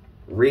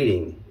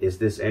reading is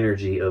this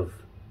energy of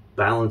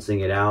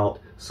balancing it out,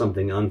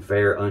 something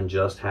unfair,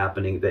 unjust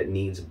happening that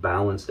needs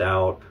balanced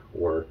out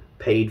or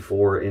paid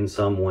for in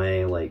some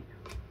way. Like,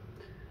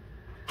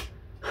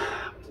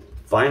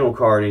 final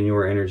card in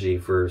your energy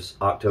for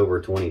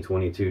October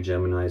 2022,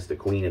 Gemini, is the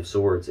Queen of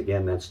Swords.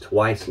 Again, that's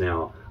twice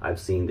now I've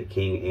seen the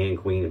King and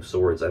Queen of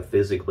Swords. I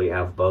physically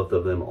have both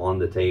of them on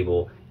the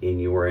table in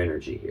your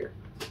energy here.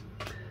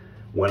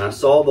 When I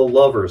saw the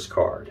Lovers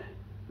card,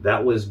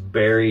 that was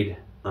buried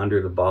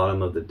under the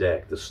bottom of the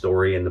deck, the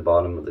story in the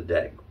bottom of the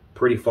deck,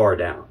 pretty far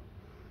down.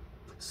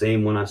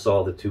 Same when I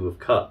saw the Two of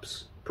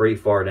Cups, pretty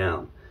far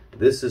down.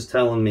 This is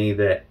telling me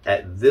that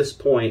at this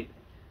point,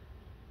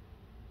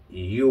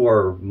 you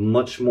are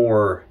much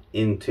more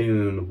in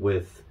tune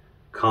with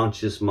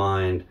conscious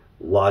mind,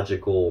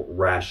 logical,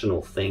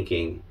 rational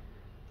thinking,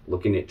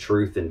 looking at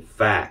truth and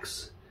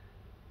facts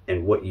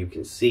and what you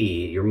can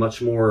see. You're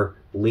much more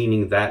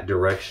leaning that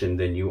direction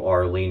than you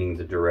are leaning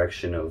the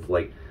direction of,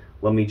 like,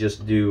 let me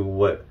just do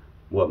what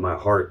my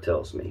heart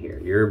tells me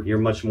here. You're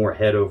much more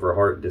head over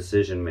heart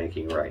decision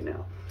making right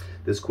now.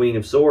 This Queen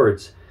of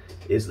Swords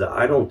is the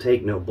I don't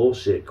take no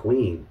bullshit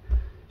queen.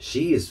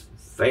 She is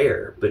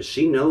fair, but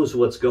she knows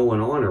what's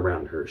going on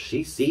around her.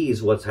 She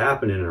sees what's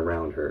happening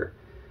around her.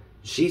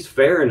 She's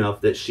fair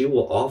enough that she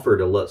will offer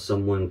to let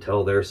someone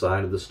tell their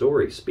side of the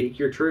story. Speak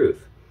your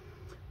truth.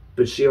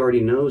 But she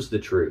already knows the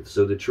truth.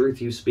 So the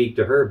truth you speak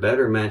to her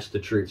better match the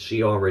truth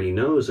she already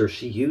knows, or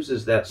she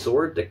uses that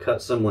sword to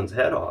cut someone's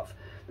head off.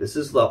 This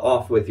is the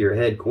off with your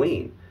head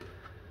queen.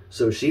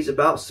 So she's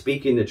about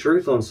speaking the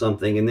truth on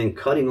something and then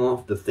cutting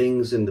off the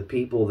things and the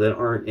people that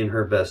aren't in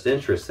her best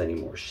interest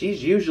anymore.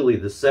 She's usually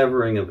the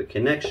severing of a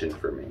connection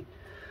for me.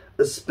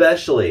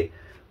 Especially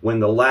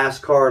when the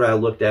last card I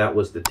looked at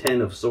was the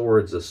Ten of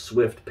Swords, a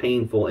swift,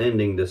 painful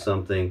ending to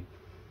something,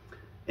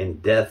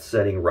 and death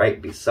sitting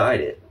right beside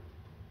it.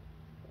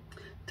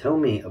 Tell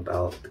me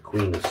about the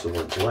Queen of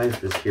Swords. Why is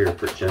this here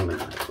for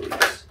Gemini,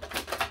 please?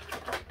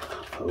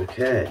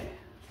 Okay.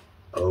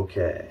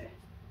 Okay.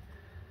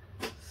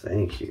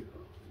 Thank you.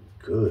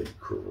 Good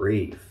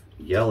grief.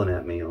 Yelling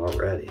at me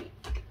already.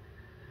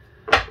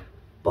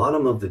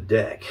 Bottom of the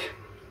deck.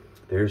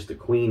 There's the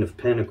Queen of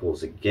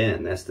Pentacles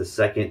again. That's the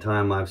second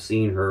time I've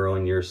seen her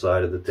on your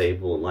side of the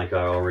table. And like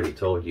I already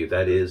told you,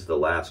 that is the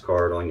last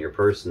card on your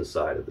person's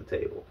side of the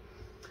table.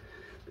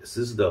 This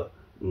is the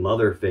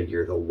mother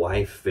figure, the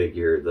wife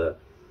figure, the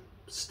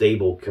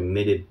stable,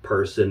 committed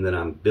person that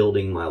I'm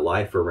building my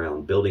life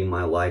around, building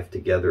my life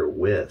together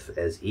with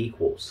as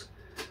equals.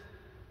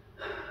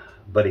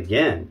 But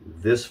again,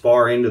 this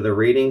far into the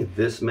reading,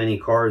 this many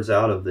cards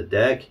out of the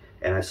deck,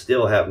 and I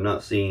still have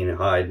not seen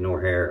hide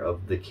nor hair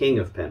of the King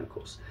of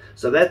Pentacles.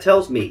 So that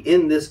tells me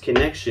in this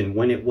connection,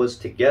 when it was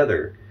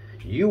together,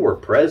 you were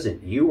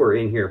present. You were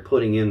in here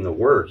putting in the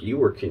work. You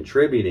were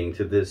contributing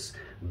to this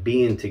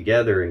being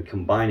together and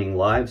combining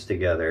lives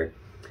together.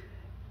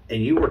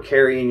 And you were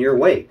carrying your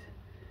weight.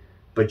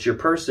 But your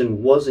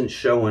person wasn't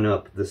showing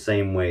up the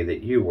same way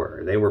that you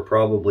were. They were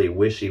probably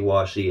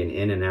wishy-washy and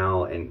in and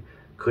out and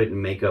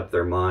couldn't make up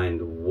their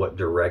mind what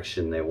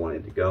direction they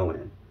wanted to go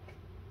in.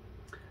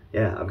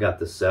 Yeah, I've got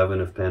the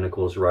Seven of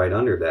Pentacles right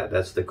under that.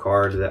 That's the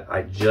card that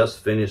I just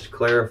finished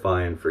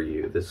clarifying for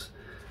you. This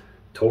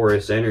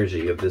Taurus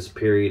energy of this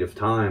period of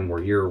time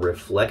where you're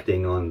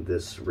reflecting on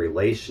this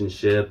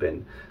relationship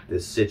and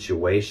this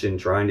situation,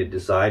 trying to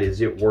decide, is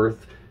it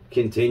worth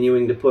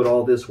continuing to put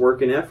all this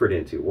work and effort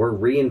into, or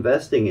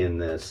reinvesting in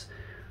this?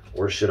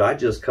 Or should I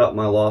just cut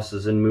my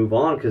losses and move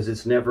on because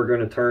it's never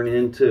going to turn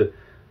into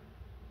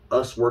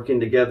us working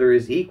together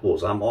as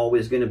equals? I'm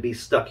always going to be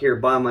stuck here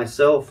by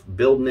myself,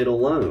 building it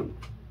alone.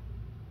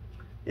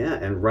 Yeah,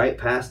 and right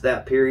past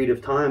that period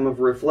of time of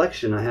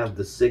reflection, I have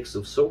the Six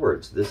of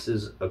Swords. This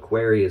is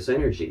Aquarius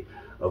energy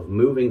of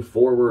moving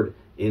forward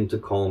into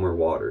calmer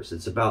waters.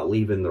 It's about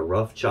leaving the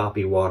rough,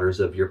 choppy waters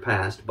of your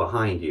past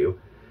behind you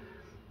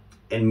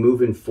and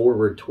moving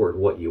forward toward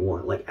what you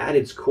want. Like at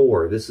its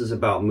core, this is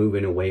about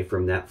moving away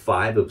from that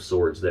Five of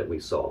Swords that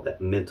we saw,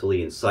 that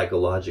mentally and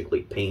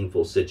psychologically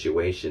painful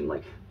situation,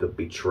 like the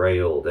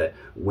betrayal, that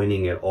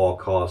winning at all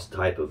costs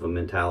type of a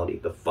mentality,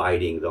 the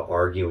fighting, the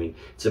arguing.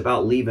 It's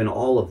about leaving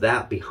all of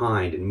that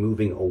behind and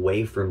moving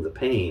away from the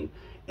pain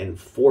and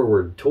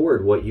forward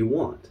toward what you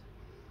want.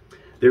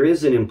 There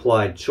is an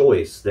implied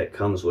choice that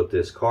comes with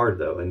this card,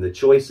 though, and the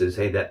choice is,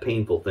 hey, that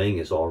painful thing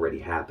has already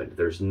happened.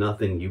 There's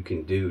nothing you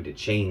can do to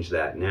change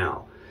that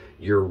now.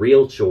 Your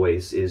real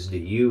choice is, do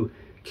you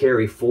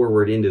carry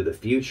forward into the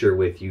future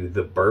with you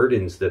the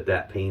burdens that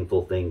that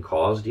painful thing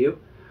caused you?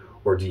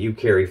 Or do you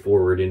carry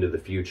forward into the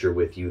future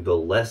with you the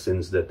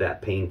lessons that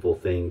that painful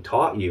thing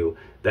taught you?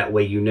 That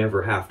way you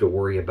never have to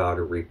worry about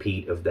a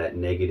repeat of that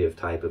negative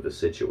type of a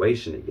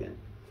situation again.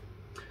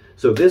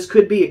 So this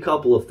could be a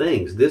couple of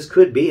things. This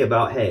could be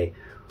about, hey,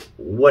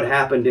 what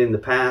happened in the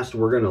past,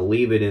 we're going to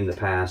leave it in the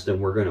past and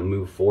we're going to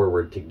move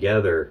forward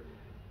together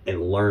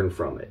and learn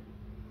from it.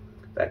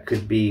 That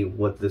could be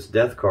what this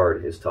Death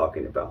card is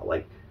talking about,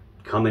 like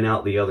coming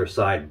out the other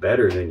side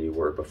better than you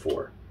were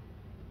before.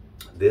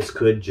 This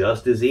could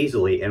just as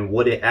easily, and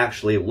what it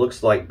actually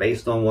looks like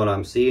based on what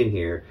I'm seeing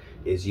here,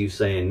 is you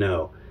saying,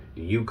 no,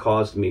 you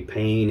caused me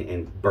pain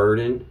and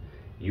burden.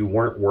 You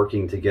weren't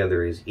working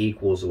together as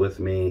equals with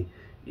me.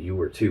 You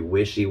were too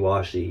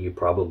wishy-washy. You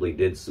probably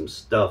did some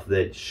stuff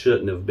that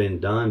shouldn't have been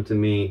done to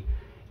me.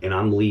 And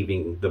I'm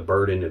leaving the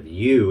burden of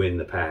you in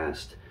the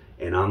past.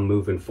 And I'm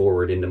moving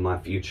forward into my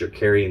future,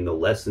 carrying the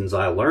lessons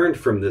I learned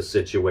from this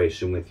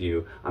situation with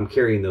you. I'm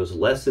carrying those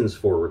lessons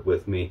forward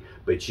with me.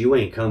 But you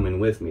ain't coming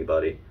with me,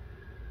 buddy.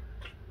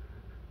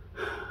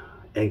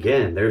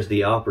 Again, there's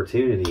the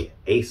opportunity.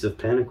 Ace of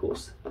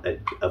Pentacles.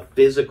 A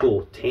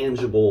physical,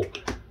 tangible,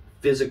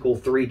 physical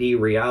 3D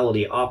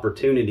reality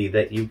opportunity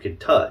that you could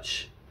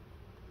touch.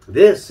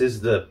 This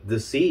is the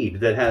seed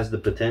that has the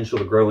potential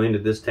to grow into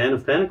this Ten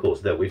of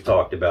Pentacles that we've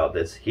talked about,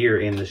 that's here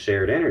in the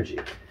shared energy.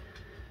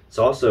 It's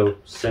also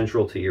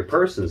central to your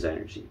person's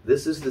energy.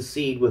 This is the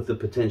seed with the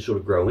potential to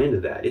grow into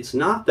that. It's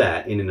not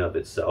that in and of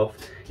itself.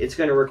 It's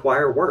going to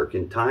require work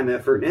and time,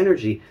 effort, and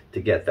energy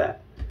to get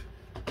that.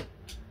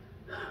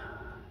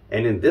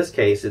 And in this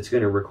case, it's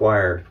going to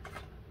require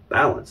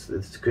balance.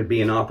 This could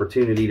be an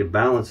opportunity to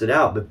balance it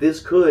out, but this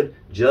could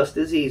just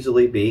as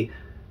easily be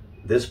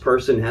this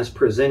person has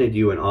presented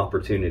you an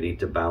opportunity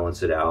to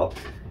balance it out,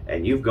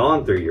 and you've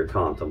gone through your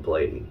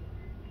contemplating,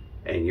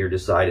 and you're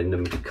deciding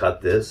to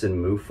cut this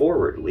and move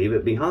forward, leave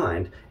it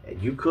behind,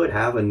 and you could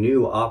have a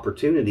new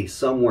opportunity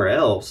somewhere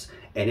else.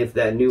 And if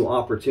that new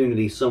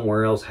opportunity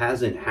somewhere else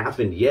hasn't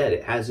happened yet,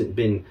 it hasn't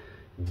been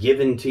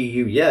given to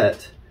you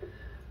yet,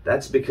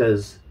 that's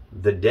because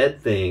the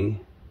dead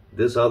thing,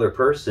 this other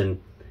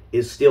person,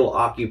 is still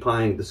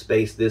occupying the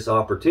space this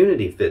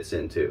opportunity fits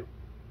into.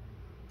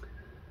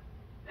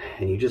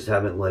 And you just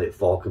haven't let it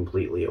fall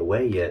completely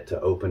away yet to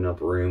open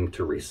up room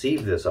to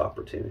receive this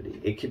opportunity.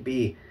 It could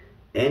be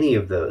any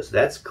of those.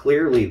 That's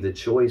clearly the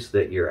choice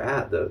that you're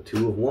at, though.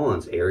 Two of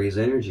Wands, Aries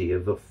energy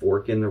of a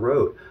fork in the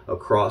road, a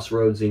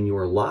crossroads in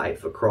your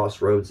life, a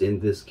crossroads in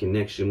this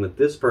connection with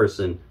this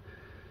person.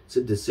 It's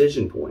a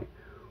decision point.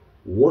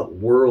 What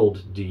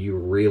world do you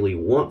really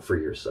want for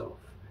yourself?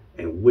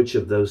 And which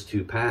of those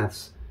two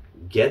paths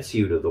gets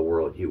you to the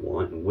world you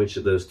want, and which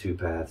of those two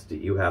paths do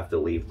you have to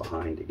leave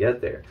behind to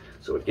get there.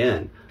 So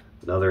again,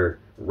 another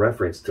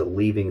reference to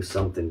leaving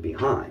something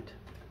behind.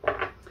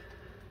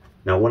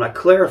 Now, when I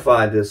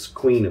clarify this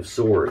Queen of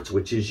Swords,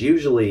 which is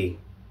usually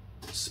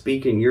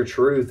speaking your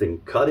truth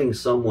and cutting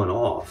someone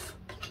off,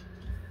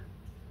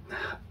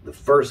 the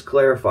first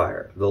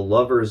clarifier, the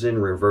Lovers in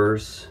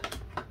reverse,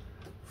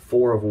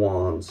 Four of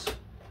Wands,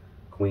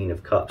 Queen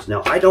of Cups.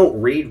 Now, I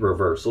don't read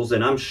reversals,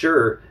 and I'm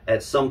sure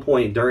at some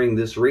point during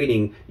this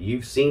reading,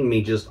 you've seen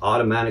me just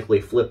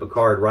automatically flip a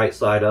card right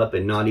side up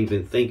and not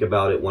even think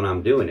about it when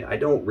I'm doing it. I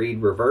don't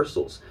read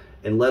reversals,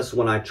 unless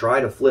when I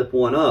try to flip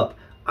one up,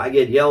 I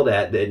get yelled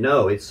at that,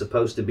 no, it's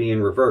supposed to be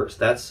in reverse.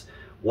 That's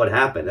what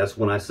happened. That's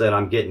when I said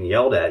I'm getting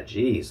yelled at.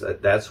 Geez,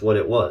 that's what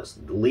it was.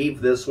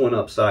 Leave this one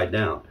upside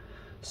down.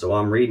 So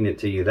I'm reading it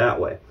to you that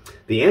way.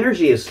 The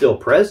energy is still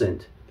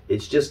present.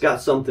 It's just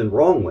got something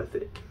wrong with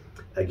it.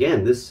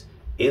 Again, this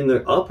in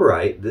the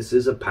upright, this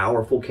is a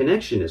powerful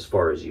connection as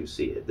far as you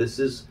see it. This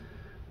is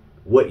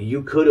what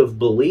you could have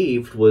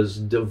believed was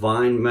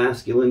divine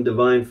masculine,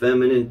 divine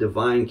feminine,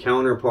 divine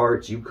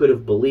counterparts. You could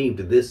have believed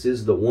this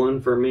is the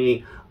one for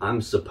me.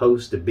 I'm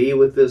supposed to be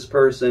with this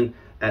person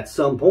at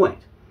some point.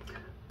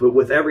 But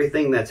with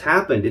everything that's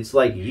happened, it's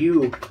like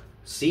you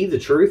see the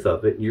truth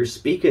of it, you're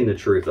speaking the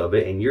truth of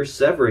it, and you're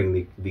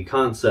severing the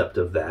concept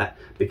of that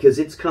because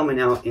it's coming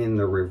out in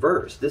the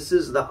reverse. This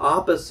is the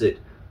opposite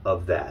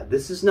of that.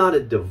 This is not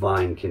a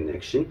divine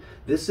connection.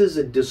 This is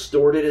a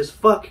distorted as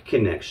fuck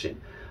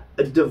connection.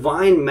 A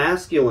divine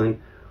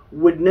masculine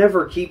would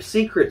never keep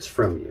secrets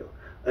from you.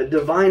 A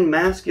divine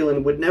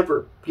masculine would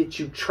never get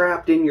you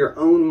trapped in your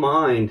own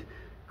mind,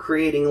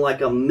 creating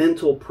like a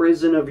mental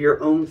prison of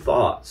your own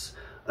thoughts.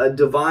 A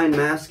divine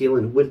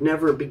masculine would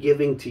never be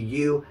giving to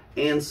you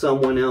and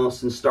someone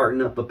else and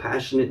starting up a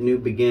passionate new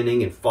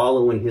beginning and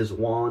following his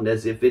wand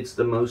as if it's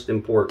the most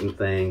important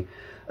thing.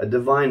 A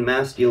divine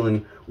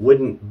masculine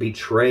wouldn't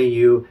betray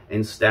you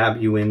and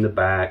stab you in the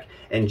back.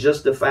 And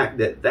just the fact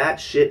that that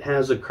shit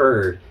has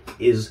occurred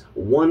is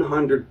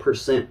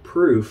 100%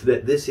 proof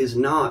that this is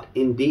not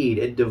indeed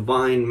a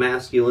divine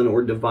masculine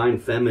or divine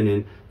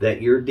feminine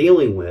that you're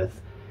dealing with.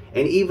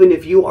 And even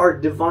if you are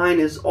divine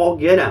as all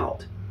get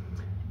out,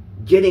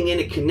 getting in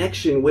a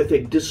connection with a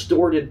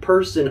distorted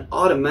person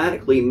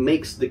automatically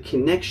makes the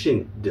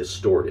connection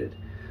distorted.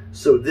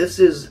 So this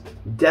is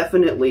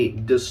definitely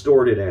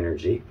distorted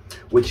energy,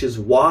 which is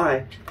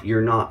why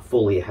you're not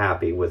fully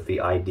happy with the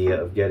idea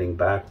of getting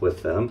back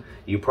with them.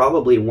 You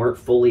probably weren't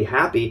fully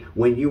happy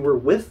when you were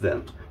with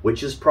them,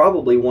 which is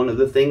probably one of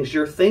the things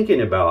you're thinking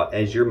about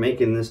as you're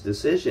making this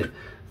decision.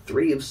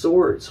 Three of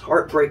Swords,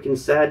 heartbreak and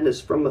sadness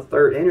from a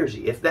third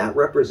energy. If that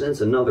represents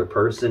another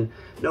person,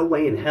 no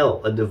way in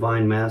hell a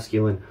divine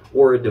masculine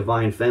or a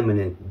divine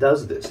feminine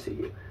does this to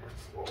you.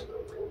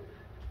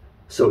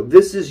 So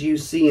this is you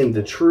seeing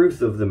the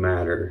truth of the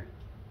matter.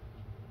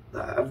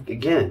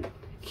 Again,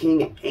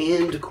 King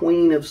and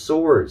Queen of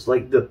Swords,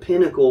 like the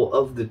pinnacle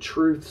of the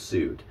truth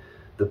suit.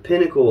 The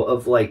pinnacle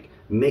of like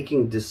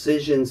making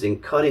decisions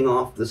and cutting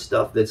off the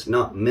stuff that's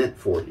not meant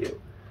for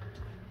you.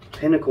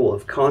 Pinnacle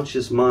of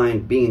conscious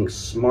mind being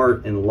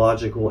smart and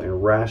logical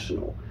and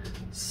rational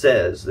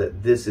says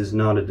that this is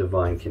not a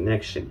divine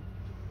connection.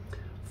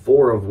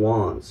 Four of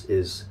Wands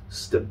is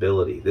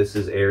stability. This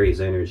is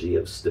Aries energy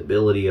of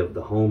stability of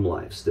the home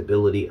life,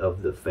 stability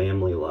of the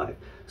family life,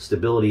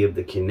 stability of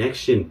the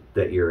connection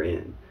that you're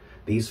in.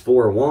 These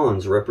Four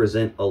Wands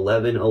represent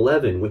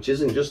 1111, which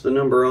isn't just the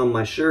number on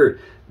my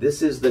shirt.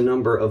 This is the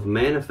number of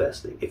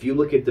manifesting. If you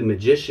look at the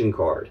Magician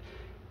card,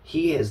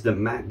 he is the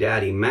Mac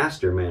Daddy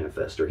Master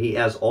Manifester. He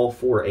has all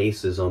four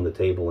aces on the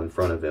table in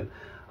front of him.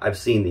 I've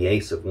seen the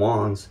Ace of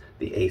Wands,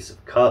 the Ace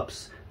of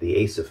Cups, the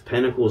Ace of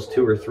Pentacles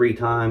 2 or 3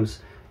 times,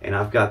 and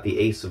I've got the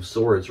Ace of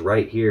Swords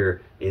right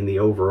here in the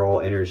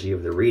overall energy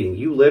of the reading.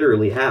 You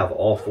literally have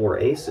all four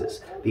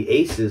aces. The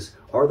aces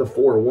are the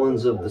 4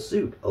 ones of the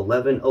suit,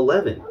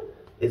 1111.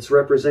 It's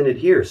represented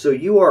here. So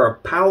you are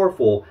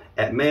powerful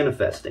at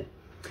manifesting.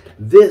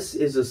 This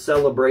is a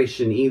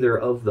celebration either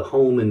of the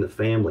home and the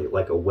family,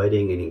 like a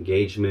wedding, an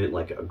engagement,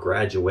 like a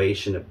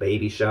graduation, a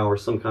baby shower,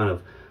 some kind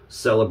of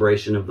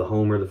celebration of the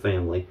home or the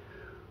family.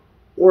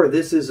 Or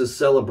this is a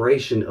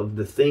celebration of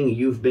the thing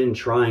you've been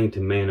trying to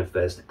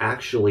manifest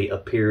actually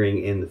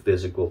appearing in the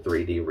physical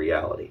 3D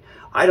reality.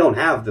 I don't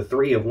have the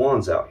Three of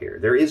Wands out here.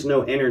 There is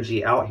no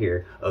energy out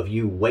here of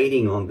you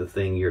waiting on the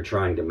thing you're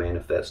trying to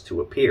manifest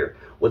to appear.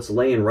 What's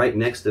laying right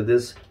next to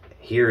this,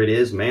 here it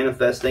is,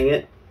 manifesting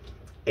it.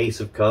 Ace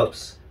of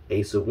Cups,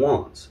 Ace of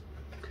Wands.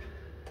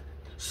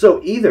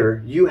 So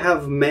either you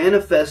have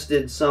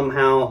manifested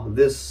somehow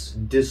this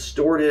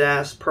distorted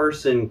ass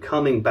person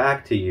coming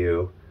back to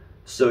you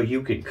so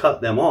you could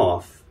cut them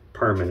off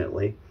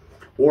permanently,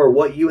 or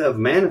what you have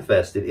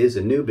manifested is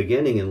a new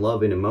beginning in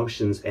love and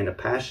emotions and a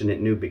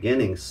passionate new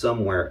beginning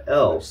somewhere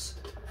else.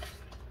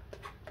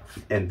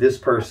 And this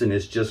person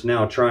is just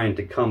now trying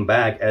to come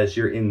back as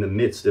you're in the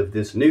midst of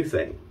this new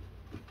thing.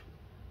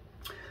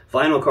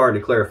 Final card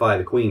to clarify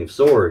the Queen of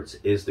Swords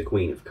is the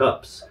Queen of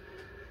Cups.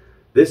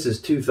 This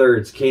is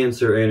 2/3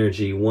 Cancer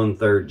energy,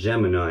 1/3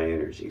 Gemini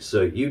energy.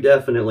 So you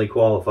definitely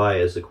qualify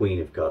as the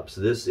Queen of Cups.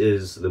 This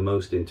is the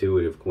most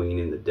intuitive queen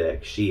in the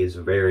deck. She is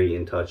very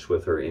in touch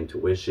with her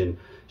intuition.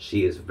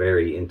 She is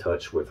very in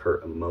touch with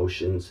her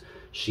emotions.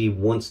 She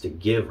wants to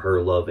give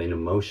her love and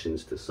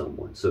emotions to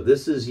someone. So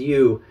this is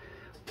you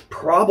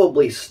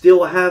probably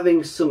still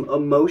having some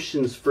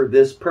emotions for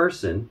this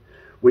person,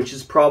 which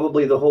is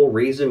probably the whole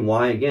reason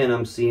why, again,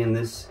 I'm seeing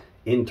this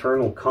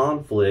internal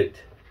conflict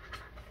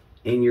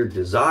in your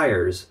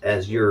desires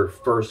as your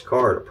first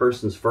card. A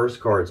person's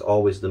first card is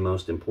always the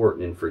most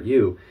important, and for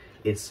you,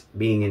 it's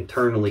being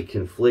internally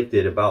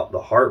conflicted about the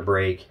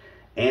heartbreak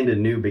and a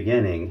new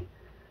beginning,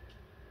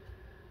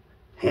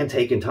 and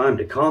taking time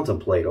to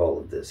contemplate all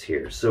of this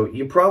here. So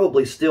you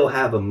probably still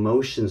have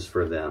emotions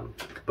for them,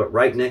 but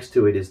right next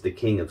to it is the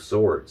King of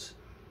Swords.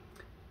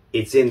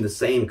 It's in the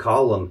same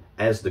column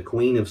as the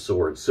Queen of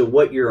Swords. So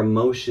what your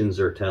emotions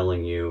are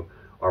telling you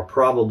are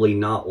probably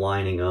not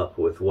lining up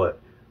with what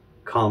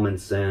common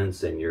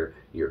sense and your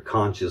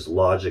conscious,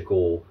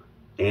 logical,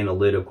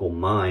 analytical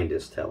mind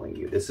is telling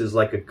you. This is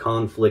like a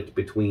conflict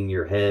between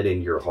your head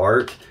and your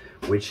heart,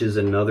 which is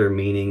another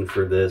meaning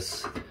for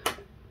this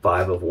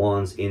Five of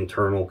Wands,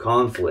 internal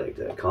conflict.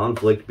 A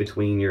conflict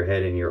between your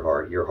head and your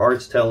heart. Your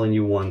heart's telling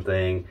you one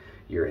thing,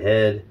 your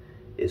head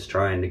is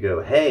trying to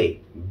go,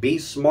 hey, be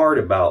smart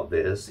about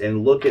this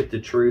and look at the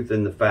truth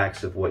and the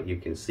facts of what you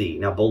can see.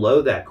 Now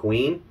below that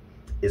Queen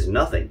is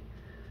nothing.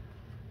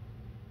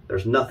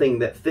 There's nothing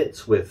that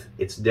fits with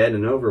it's dead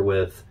and over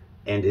with,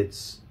 and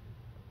it's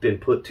been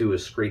put to a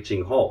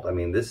screeching halt. I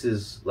mean, this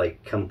is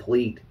like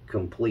complete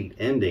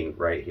ending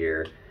right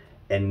here,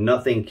 and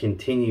nothing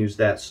continues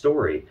that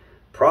story.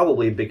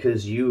 Probably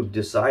because you've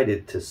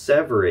decided to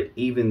sever it,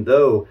 even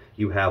though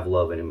you have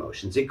love and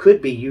emotions. It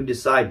could be you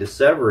decide to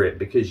sever it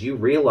because you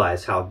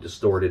realize how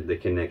distorted the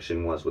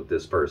connection was with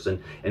this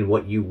person, and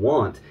what you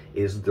want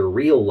is the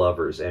real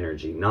lover's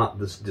energy, not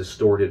this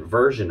distorted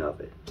version of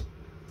it.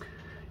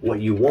 What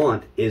you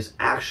want is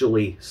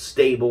actually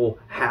stable,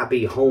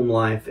 happy home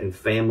life and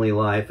family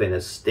life, and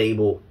a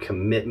stable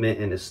commitment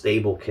and a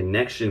stable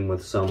connection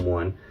with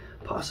someone,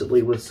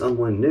 possibly with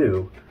someone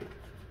new.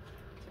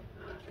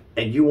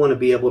 And you want to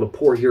be able to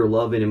pour your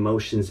love and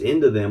emotions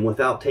into them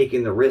without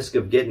taking the risk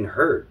of getting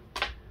hurt.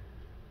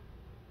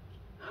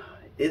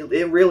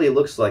 It really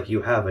looks like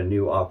you have a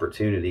new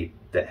opportunity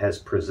that has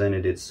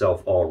presented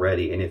itself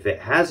already. And if it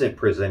hasn't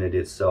presented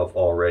itself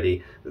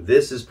already,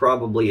 this is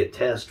probably a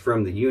test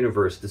from the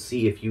universe to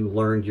see if you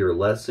learned your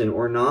lesson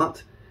or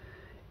not.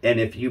 And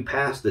if you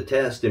pass the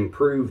test and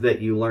prove that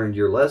you learned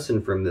your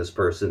lesson from this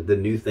person, the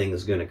new thing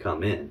is going to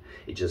come in.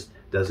 It just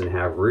doesn't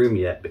have room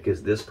yet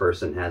because this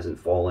person hasn't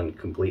fallen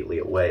completely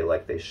away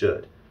like they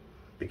should.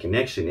 The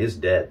connection is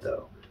dead,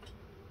 though.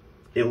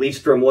 At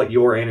least from what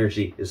your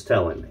energy is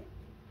telling me.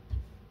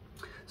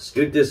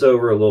 Scoot this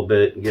over a little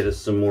bit and get us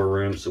some more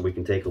room so we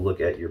can take a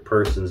look at your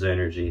person's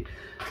energy.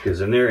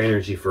 Because in their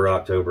energy for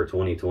October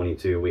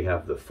 2022, we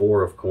have the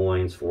Four of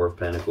Coins, Four of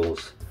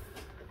Pentacles,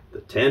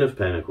 the Ten of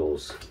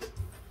Pentacles,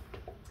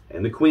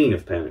 and the Queen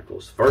of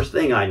Pentacles. First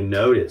thing I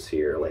notice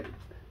here, like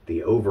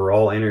the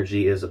overall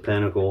energy is a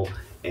pentacle,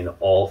 and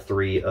all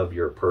three of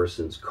your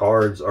person's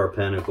cards are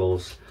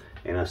pentacles.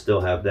 And I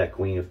still have that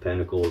Queen of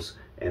Pentacles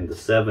and the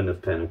Seven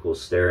of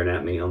Pentacles staring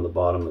at me on the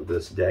bottom of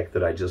this deck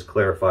that I just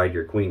clarified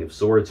your Queen of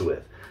Swords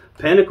with.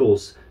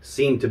 Pentacles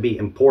seem to be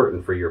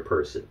important for your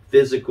person.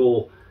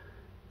 Physical,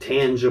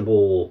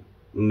 tangible,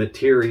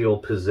 material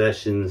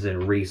possessions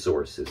and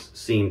resources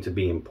seem to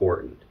be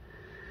important.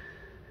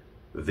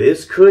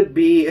 This could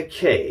be a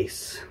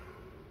case.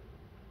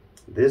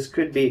 This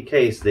could be a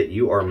case that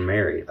you are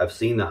married. I've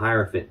seen the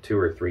Hierophant 2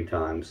 or 3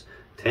 times.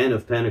 Ten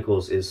of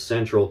Pentacles is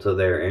central to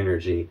their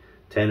energy.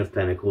 Ten of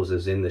Pentacles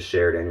is in the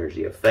shared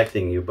energy,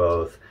 affecting you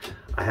both.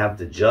 I have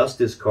the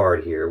Justice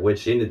card here,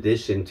 which in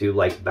addition to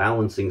like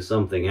balancing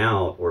something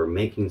out or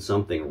making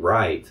something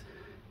right,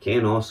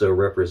 can also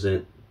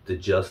represent the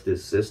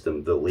justice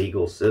system, the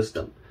legal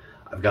system.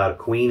 I've got a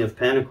Queen of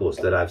Pentacles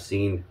that I've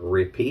seen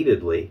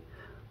repeatedly,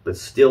 but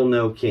still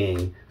no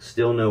king,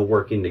 still no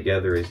working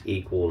together as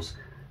equals.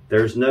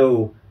 There's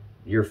no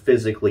you're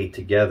physically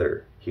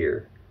together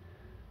here.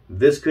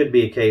 This could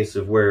be a case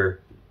of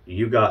where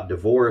you got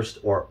divorced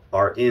or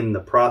are in the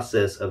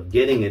process of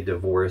getting a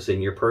divorce,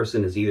 and your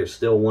person is either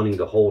still wanting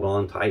to hold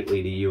on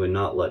tightly to you and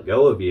not let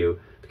go of you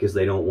because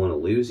they don't want to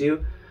lose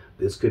you.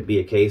 This could be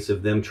a case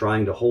of them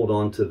trying to hold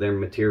on to their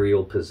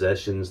material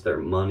possessions, their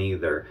money,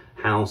 their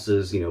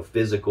houses,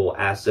 physical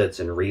assets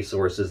and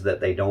resources that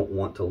they don't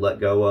want to let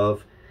go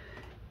of.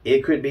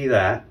 It could be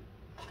that.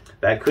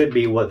 That could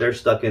be what they're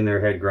stuck in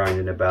their head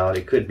grinding about.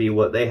 It could be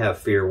what they have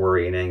fear,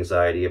 worry, and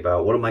anxiety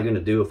about. What am I going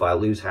to do if I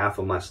lose half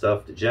of my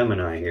stuff to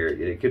Gemini here?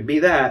 It could be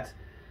that.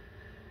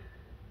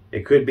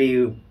 It could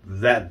be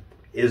that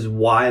is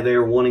why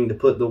they're wanting to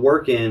put the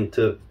work in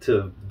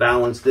to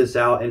balance this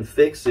out and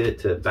fix it,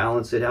 to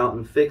balance it out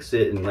and fix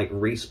it, and like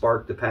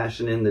re-spark the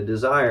passion and the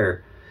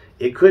desire.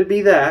 It could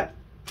be that.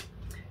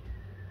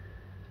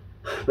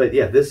 But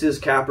yeah, this is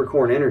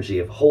Capricorn energy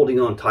of holding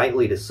on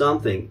tightly to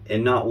something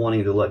and not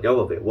wanting to let go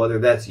of it. Whether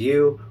that's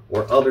you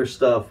or other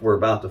stuff, we're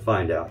about to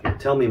find out.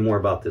 Tell me more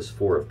about this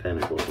Four of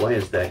Pentacles. Why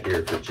is that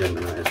here for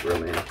Gemini's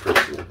romantic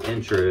personal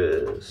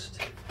interest?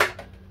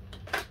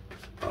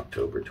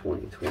 October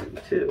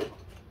 2022.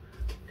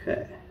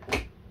 Okay.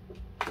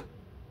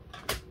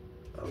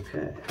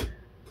 Okay.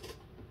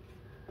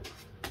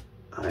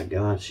 I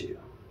got you.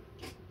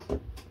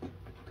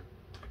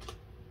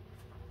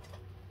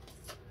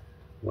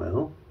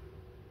 Well,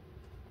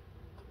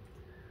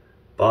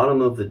 bottom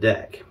of the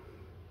deck,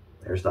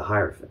 there's the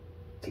Hierophant.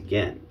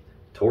 Again,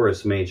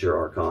 Taurus Major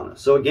Arcana.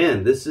 So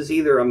again, this is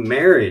either a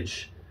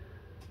marriage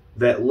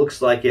that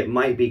looks like it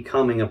might be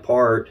coming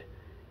apart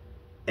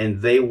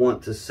and they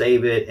want to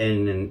save it,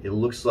 and it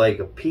looks like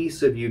a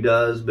piece of you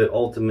does, but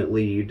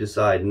ultimately you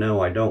decide, no,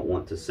 I don't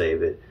want to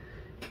save it.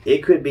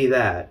 It could be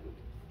that.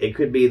 It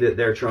could be that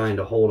they're trying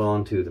to hold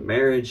on to the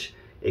marriage.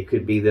 It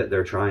could be that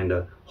they're trying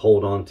to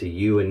hold on to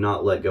you and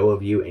not let go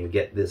of you and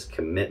get this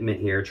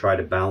commitment here, try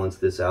to balance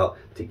this out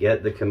to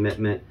get the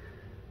commitment.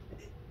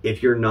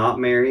 If you're not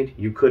married,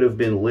 you could have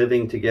been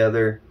living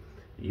together.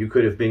 You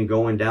could have been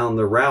going down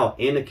the route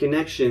in a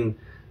connection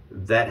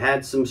that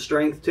had some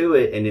strength to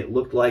it, and it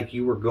looked like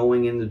you were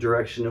going in the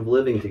direction of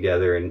living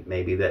together, and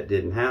maybe that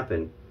didn't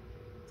happen.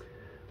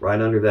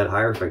 Right under that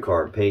Hierophant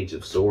card, Page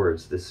of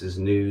Swords, this is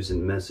news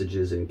and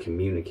messages and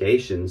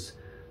communications,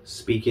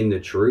 speaking the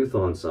truth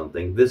on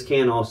something. This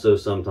can also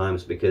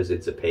sometimes, because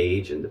it's a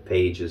page, and the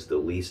page is the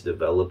least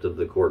developed of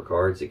the court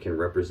cards, it can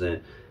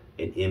represent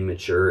an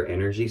immature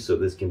energy. So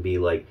this can be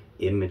like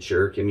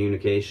immature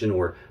communication,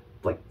 or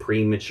like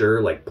premature,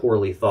 like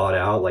poorly thought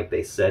out, like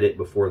they said it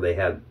before they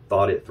had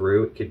thought it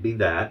through. It could be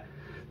that.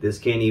 This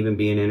can even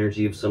be an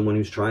energy of someone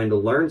who's trying to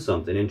learn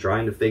something and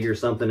trying to figure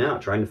something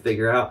out, trying to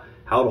figure out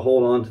how to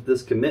hold on to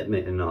this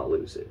commitment and not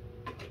lose it.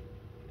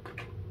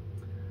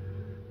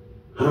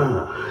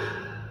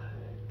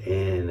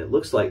 And it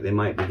looks like they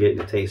might be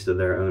getting a taste of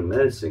their own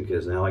medicine,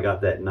 because now I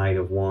got that Knight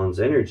of Wands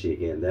energy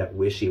again, that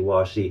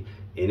wishy-washy,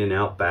 in and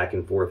out, back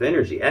and forth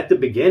energy. At the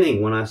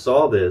beginning, when I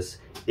saw this,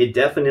 it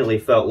definitely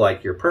felt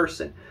like your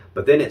person.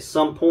 But then at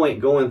some point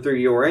going through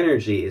your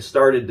energy, it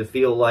started to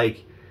feel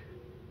like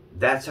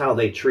that's how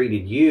they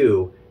treated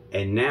you.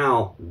 And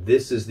now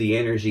this is the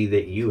energy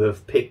that you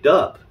have picked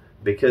up,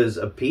 because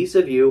a piece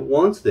of you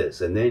wants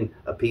this. And then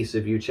a piece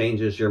of you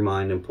changes your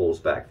mind and pulls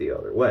back the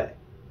other way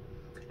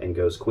and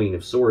goes Queen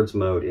of Swords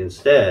mode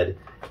instead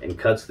and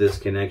cuts this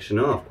connection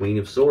off. Queen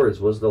of Swords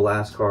was the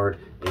last card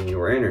in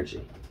your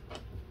energy.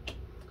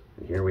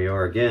 And here we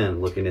are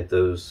again, looking at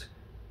those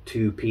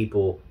two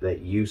people that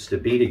used to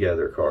be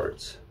together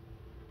cards.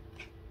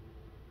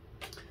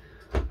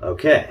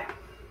 Okay.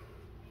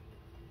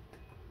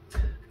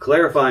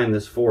 Clarifying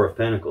this Four of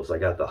Pentacles, I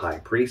got the High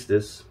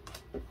Priestess,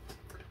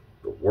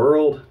 the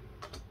World,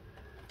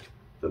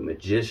 the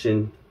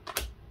Magician,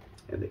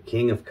 and the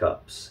King of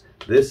Cups.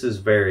 This is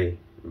very,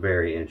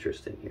 very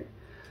interesting here.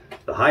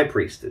 The High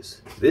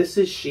Priestess, this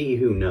is she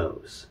who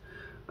knows.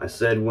 I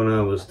said when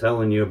I was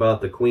telling you about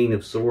the Queen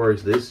of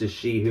Swords, this is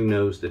she who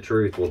knows the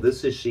truth. Well,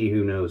 this is she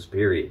who knows,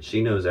 period.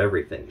 She knows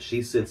everything.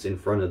 She sits in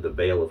front of the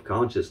veil of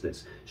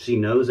consciousness. She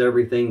knows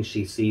everything.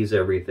 She sees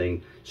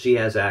everything. She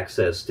has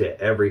access to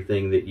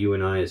everything that you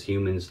and I as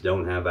humans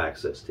don't have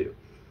access to.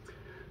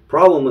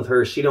 Problem with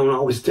her, she don't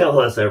always tell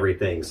us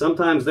everything.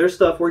 Sometimes there's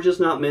stuff we're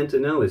just not meant to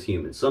know as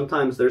humans.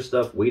 Sometimes there's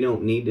stuff we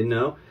don't need to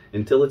know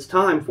until it's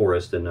time for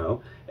us to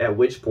know, at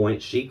which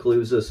point she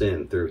clues us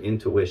in through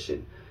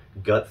intuition,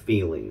 gut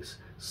feelings,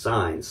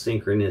 signs,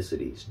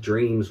 synchronicities,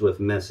 dreams with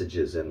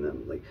messages in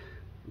them, like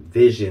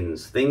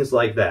visions, things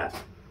like that.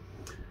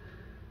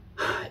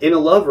 In a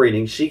love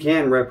reading, she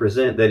can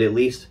represent that, at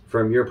least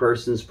from your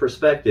person's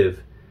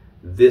perspective,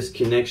 this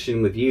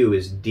connection with you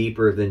is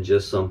deeper than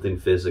just something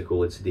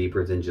physical. It's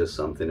deeper than just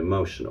something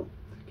emotional.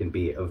 It can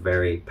be a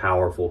very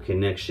powerful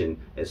connection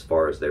as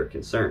far as they're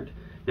concerned.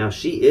 Now,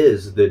 she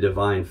is the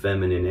divine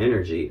feminine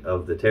energy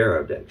of the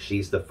tarot deck.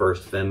 She's the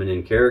first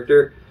feminine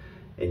character,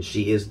 and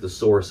she is the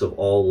source of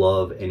all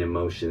love and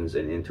emotions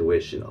and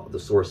intuition, the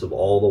source of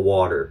all the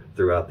water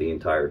throughout the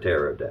entire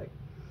tarot deck.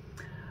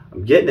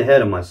 I'm getting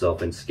ahead of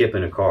myself and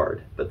skipping a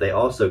card, but they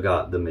also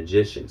got the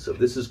Magician. So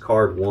this is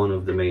card 1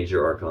 of the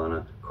Major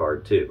Arcana,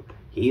 card 2.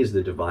 He is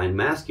the divine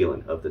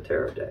masculine of the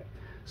tarot deck.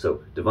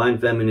 So divine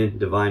feminine,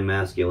 divine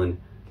masculine,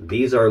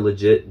 these are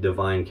legit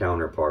divine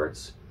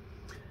counterparts.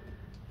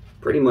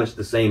 Pretty much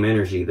the same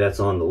energy that's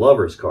on the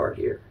Lover's card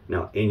here.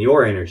 Now, in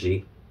your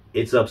energy,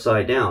 it's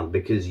upside down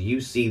because you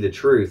see the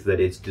truth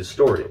that it's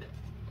distorted.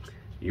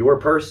 Your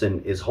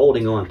person is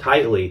holding on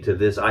tightly to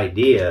this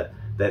idea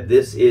that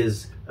this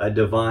is a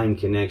divine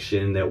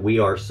connection, that we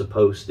are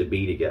supposed to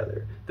be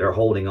together. They're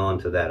holding on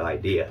to that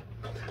idea.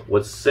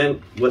 What's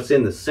in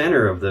the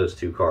center of those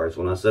two cards,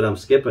 when I said I'm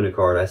skipping a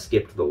card, I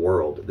skipped the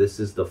World. This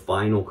is the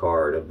final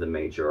card of the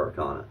Major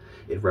Arcana.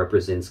 It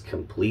represents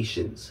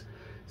completions.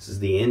 This is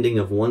the ending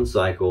of one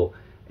cycle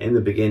and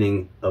the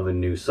beginning of a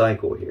new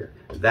cycle here.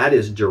 That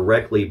is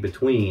directly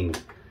between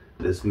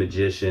this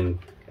Magician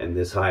and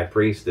this high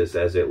priestess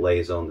as it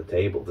lays on the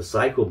table. The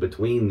cycle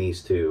between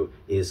these two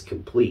is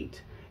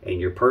complete, and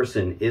your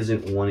person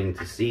isn't wanting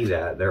to see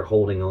that. They're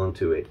holding on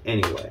to it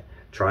anyway,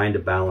 trying to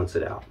balance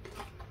it out.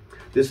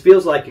 This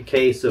feels like a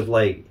case of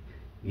like,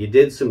 you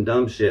did some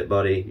dumb shit,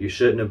 buddy. You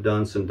shouldn't have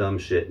done some dumb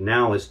shit.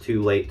 Now it's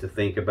too late to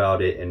think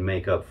about it and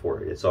make up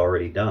for it. It's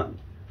already done.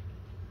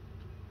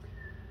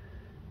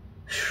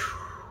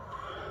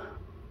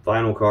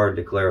 Final card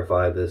to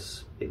clarify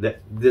this.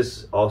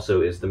 This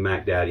also is the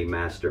Mac Daddy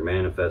Master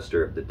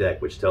Manifester of the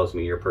deck, which tells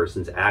me your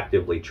person's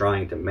actively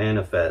trying to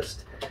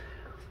manifest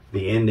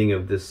the ending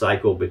of this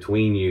cycle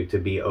between you to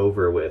be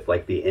over with,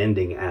 like the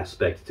ending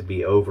aspect to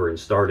be over and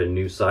start a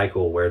new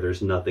cycle where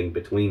there's nothing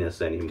between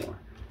us anymore.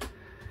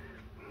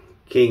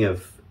 King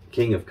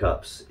of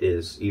Cups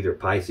is either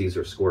Pisces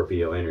or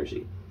Scorpio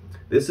energy.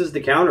 This is the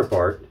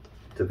counterpart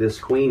to this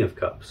Queen of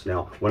Cups.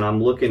 Now, when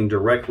I'm looking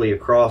directly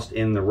across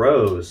in the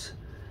rows,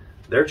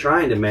 they're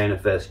trying to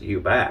manifest you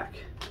back.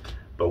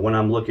 But when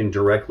I'm looking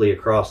directly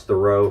across the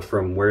row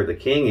from where the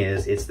King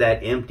is, it's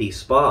that empty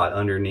spot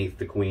underneath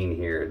the Queen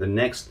here. The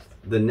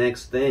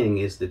next thing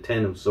is the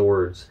Ten of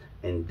Swords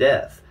and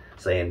Death,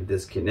 saying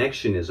this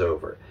connection is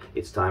over.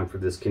 It's time for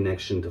this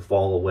connection to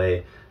fall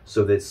away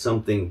so that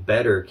something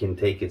better can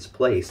take its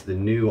place. The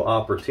new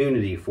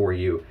opportunity for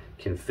you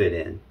can fit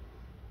in.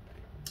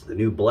 The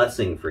new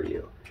blessing for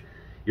you.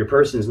 Your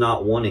person's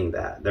not wanting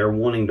that. They're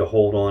wanting to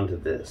hold on to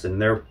this,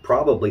 and they're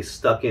probably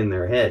stuck in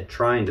their head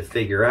trying to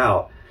figure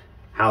out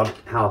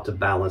how to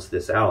balance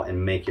this out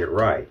and make it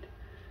right.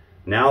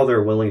 Now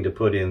they're willing to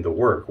put in the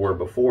work, where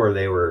before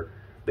they were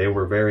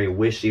very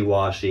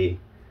wishy-washy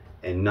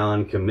and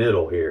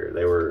non-committal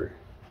here.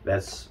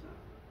 That's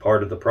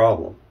part of the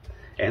problem.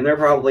 And they're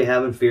probably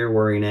having fear,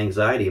 worry, and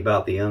anxiety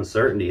about the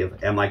uncertainty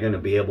of, am I going to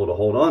be able to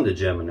hold on to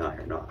Gemini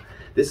or not?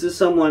 This is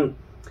someone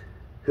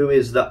who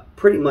is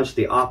pretty much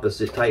the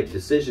opposite type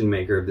decision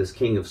maker of this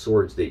King of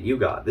Swords that you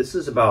got. This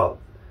is about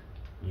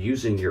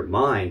using your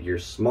mind, your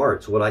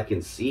smarts, what I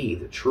can see,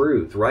 the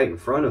truth right in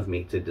front of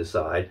me to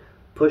decide,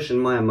 pushing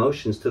my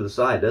emotions to the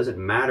side. Doesn't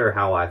matter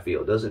how I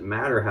feel, doesn't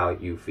matter how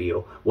you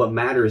feel. What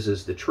matters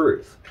is the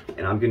truth,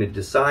 and I'm going to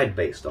decide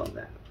based on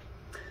that.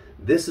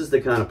 This is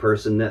the kind of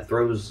person that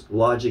throws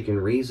logic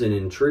and reason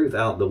and truth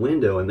out the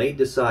window, and they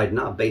decide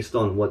not based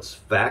on what's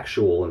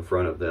factual in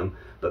front of them,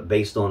 but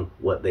based on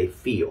what they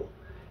feel.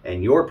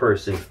 And your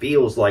person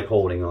feels like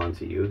holding on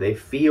to you. They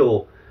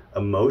feel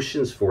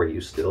emotions for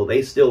you still.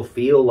 They still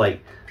feel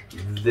like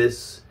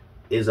this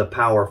is a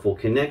powerful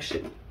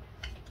connection.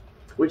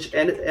 Which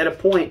at a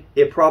point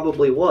it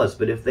probably was,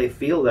 but if they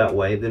feel that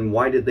way, then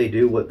why did they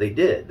do what they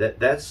did?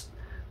 That's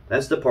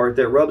the part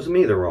that rubs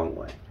me the wrong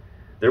way.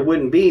 There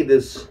wouldn't be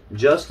this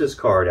justice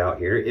card out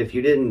here if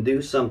you didn't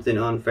do something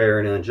unfair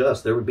and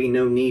unjust. There would be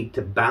no need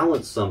to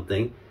balance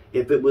something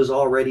if it was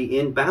already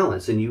in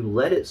balance, and you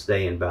let it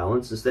stay in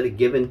balance instead of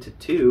giving to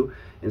two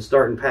and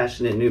starting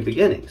passionate new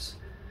beginnings.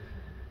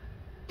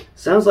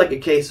 Sounds like a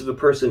case of a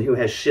person who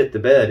has shit the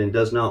bed and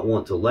does not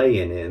want to lay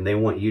in it, and they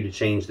want you to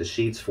change the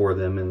sheets for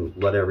them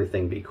and let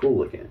everything be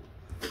cool again.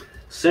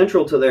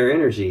 Central to their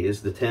energy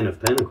is the Ten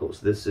of Pentacles.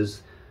 This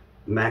is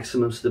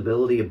maximum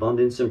stability,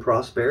 abundance, and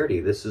prosperity.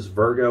 This is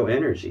Virgo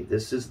energy.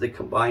 This is the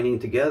combining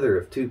together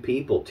of two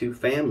people, two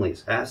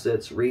families,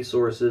 assets,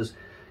 resources,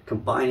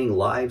 combining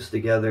lives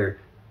together,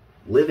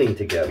 living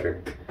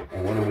together.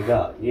 And what do we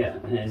got? Yeah,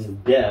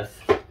 and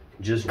death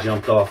just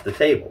jumped off the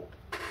table.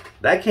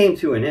 That came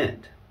to an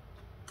end.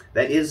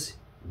 That is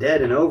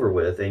dead and over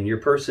with, and your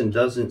person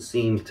doesn't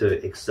seem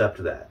to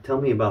accept that. Tell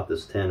me about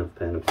this Ten of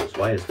Pentacles.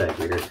 Why is that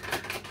here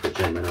for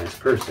Gemini's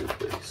person,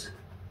 please?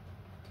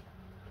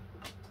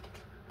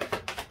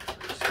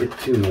 Let's get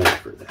two more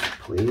for that,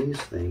 please.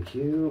 Thank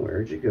you.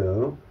 Where'd you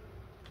go?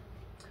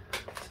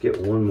 Let's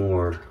get one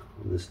more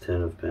on this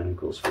Ten of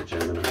Pentacles for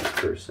Gemini's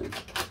person.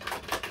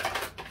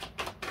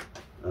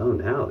 Oh,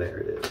 now there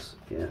it is.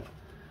 Yeah.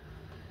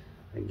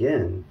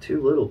 Again,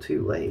 too little,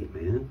 too late,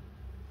 man.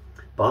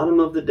 Bottom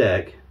of the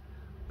deck,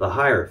 the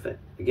Hierophant.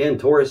 Again,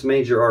 Taurus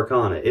Major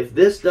Arcana. If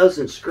this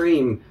doesn't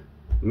scream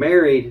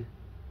married,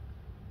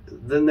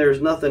 then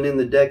there's nothing in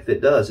the deck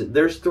that does.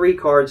 There's three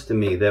cards to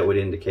me that would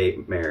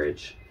indicate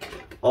marriage.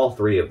 All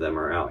three of them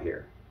are out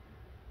here.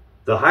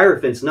 The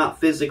Hierophant's not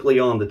physically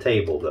on the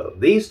table, though.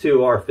 These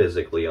two are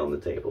physically on the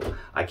table.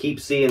 I keep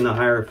seeing the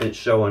Hierophant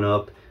showing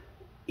up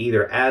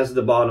either as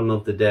the bottom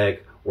of the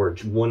deck or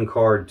one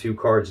card, two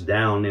cards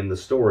down in the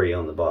story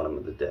on the bottom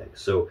of the deck.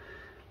 So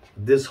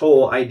this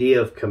whole idea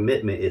of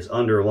commitment is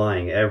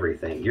underlying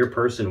everything. Your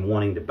person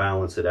wanting to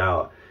balance it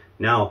out.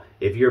 Now,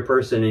 if your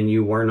person and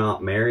you were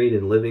not married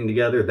and living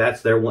together,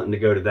 they're wanting to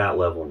go to that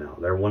level now.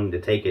 They're wanting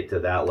to take it to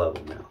that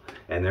level now.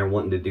 and they're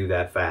wanting to do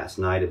that fast.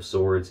 Knight of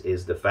Swords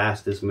is the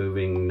fastest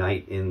moving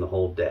knight in the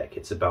whole deck.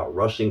 It's about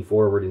rushing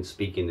forward and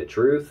speaking the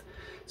truth.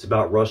 It's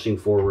about rushing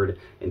forward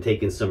and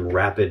taking some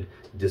rapid,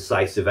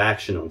 decisive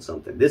action on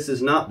something. This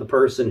is not the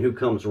person who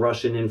comes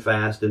rushing in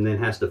fast and then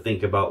has to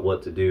think about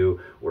what to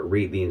do or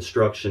read the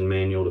instruction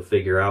manual to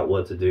figure out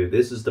what to do.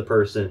 This is the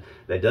person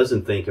that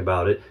doesn't think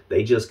about it.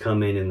 They just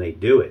come in and they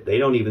do it. They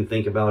don't even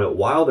think about it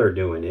while they're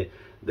doing it.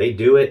 They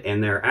do it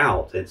and they're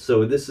out. And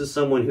so this is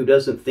someone who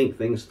doesn't think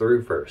things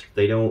through first.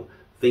 They don't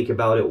think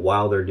about it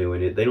while they're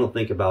doing it. They don't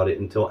think about it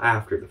until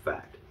after the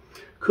fact.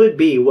 Could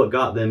be what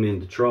got them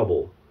into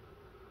trouble.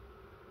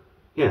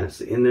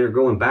 Yes, and they're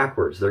going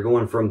backwards. They're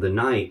going from the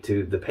knight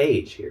to the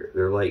page here.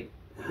 They're like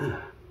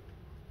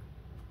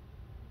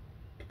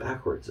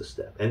backwards a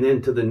step. And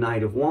then to the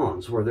Knight of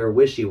Wands, where they're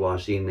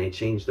wishy-washy and they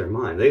change their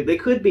mind. They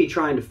could be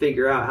trying to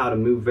figure out how to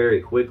move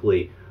very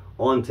quickly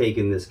on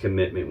taking this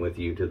commitment with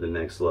you to the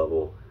next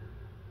level.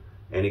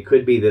 And it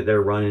could be that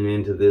they're running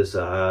into this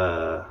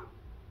not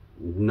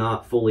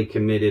fully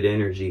committed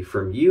energy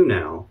from you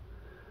now.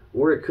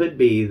 Or it could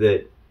be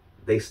that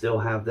they still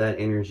have that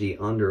energy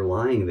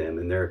underlying them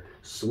and they're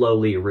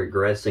slowly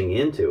regressing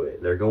into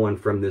it. They're going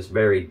from this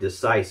very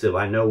decisive,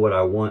 I know what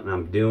I want and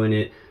I'm doing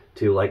it,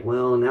 to like,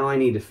 well, now I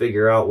need to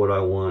figure out what I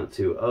want,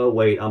 to, oh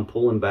wait, I'm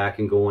pulling back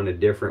and going a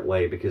different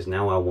way because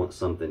now I want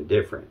something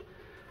different.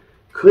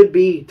 Could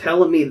be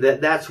telling me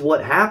that that's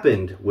what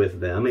happened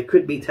with them. It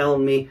could be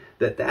telling me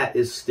that that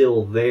is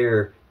still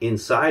there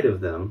inside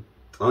of them,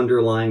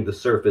 underlying the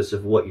surface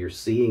of what you're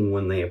seeing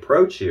when they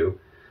approach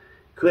you.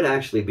 Could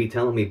actually be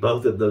telling me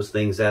both of those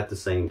things at the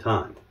same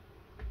time.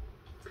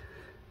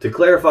 To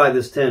clarify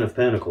this Ten of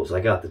Pentacles,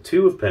 I got the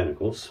Two of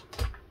Pentacles,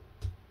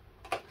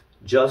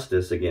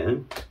 Justice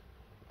again,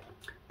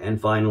 and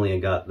finally I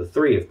got the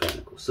Three of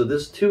Pentacles. So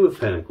this Two of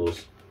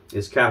Pentacles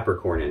is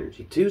Capricorn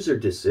energy. Twos are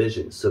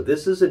decisions. So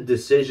this is a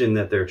decision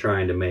that they're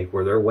trying to make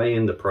where they're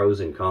weighing the pros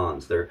and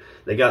cons.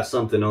 They got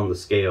something on the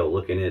scale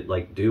looking at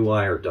like, do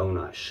I or don't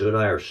I? Should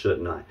I or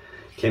shouldn't I?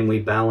 Can we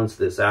balance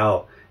this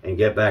out and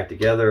get back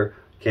together?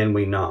 Can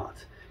we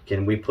not?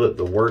 Can we put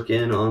the work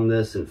in on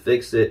this and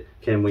fix it?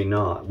 Can we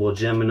not? Will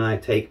Gemini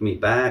take me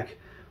back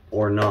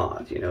or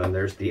not? You know, and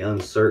there's the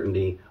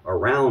uncertainty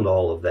around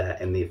all of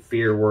that and the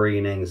fear, worry,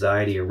 and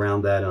anxiety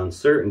around that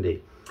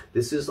uncertainty.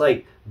 This is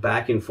like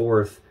back and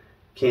forth,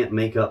 can't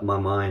make up my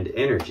mind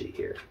energy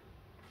here.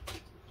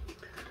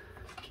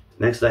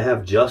 Next I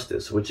have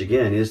Justice, which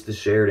again is the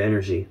shared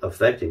energy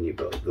affecting you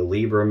both. The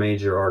Libra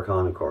Major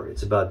Arcana card.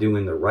 It's about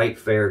doing the right,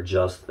 fair,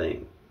 just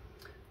thing.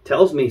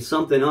 Tells me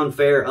something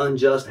unfair,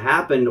 unjust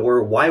happened,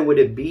 or why would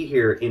it be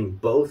here in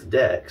both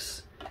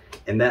decks?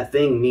 And that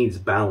thing needs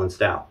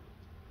balanced out.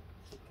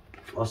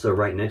 Also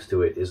right next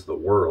to it is the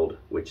World,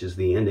 which is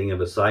the ending of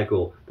a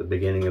cycle, the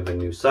beginning of a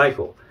new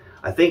cycle.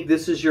 I think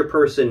this is your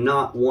person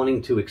not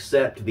wanting to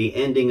accept the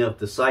ending of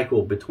the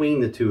cycle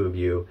between the two of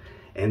you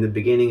and the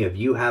beginning of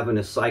you having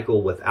a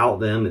cycle without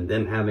them and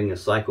them having a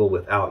cycle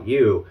without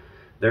you.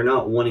 They're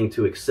not wanting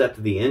to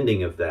accept the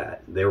ending of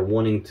that. They're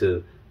wanting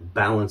to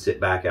balance it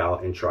back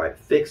out and try to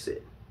fix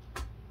it.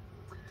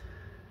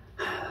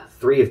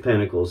 Three of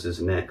Pentacles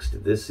is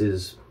next. This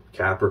is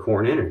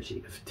Capricorn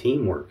energy of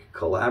teamwork,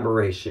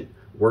 collaboration,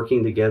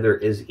 working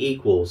together as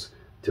equals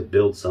to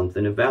build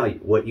something of value.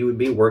 What you would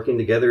be working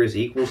together as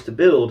equals to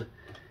build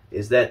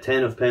is that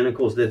Ten of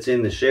Pentacles that's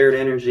in the shared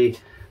energy.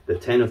 The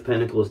Ten of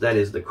Pentacles, that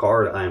is the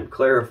card I am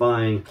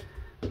clarifying.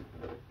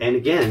 And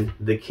again,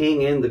 the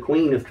King and the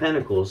Queen of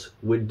Pentacles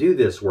would do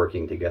this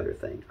working together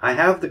thing. I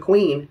have the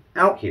Queen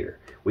out here.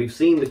 We've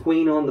seen the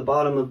Queen on the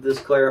bottom of this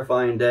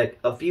clarifying deck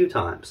a few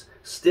times.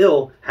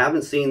 Still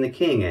haven't seen the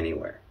King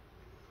anywhere.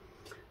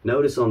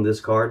 Notice on this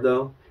card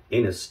though,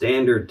 in a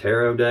standard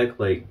tarot deck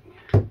like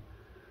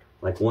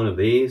one of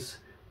these,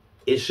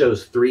 it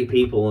shows three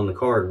people on the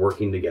card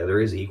working together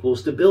as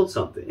equals to build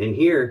something. And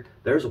here,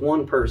 there's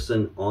one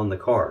person on the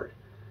card.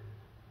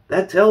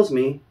 That tells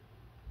me,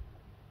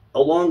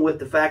 along with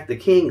the fact the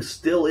King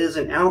still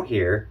isn't out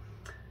here,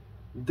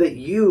 that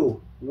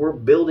you were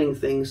building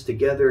things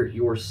together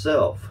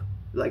yourself.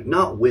 Like,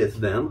 not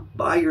with them,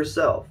 by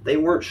yourself. They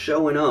weren't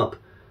showing up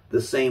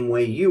the same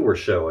way you were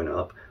showing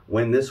up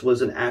when this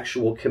was an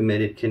actual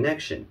committed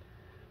connection.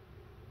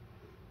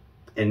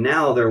 And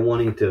now they're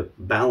wanting to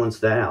balance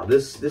that out.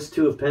 This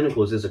Two of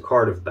Pentacles is a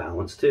card of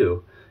balance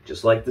too.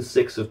 Just like the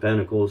Six of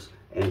Pentacles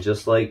and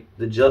just like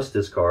the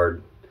Justice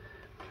card.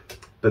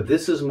 But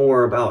this is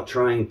more about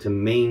trying to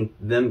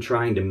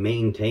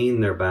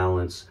maintain their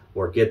balance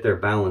or get their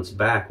balance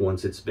back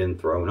once it's been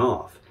thrown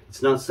off.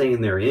 It's not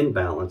saying they're in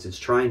balance. It's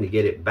trying to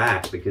get it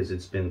back because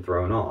it's been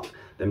thrown off.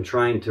 Them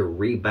trying to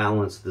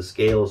rebalance the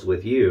scales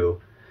with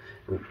you,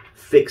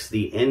 fix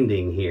the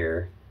ending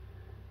here.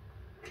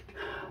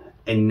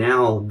 And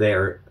now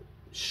they're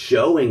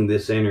showing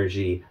this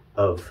energy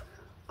of,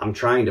 I'm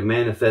trying to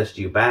manifest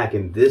you back,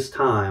 and this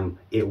time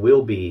it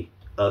will be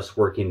us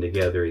working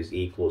together as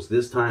equals.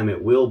 This time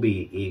it will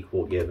be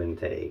equal give and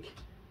take.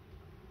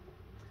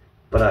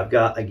 But I've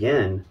got,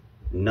 again,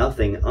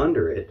 nothing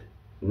under it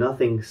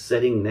nothing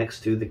sitting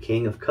next to the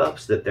King of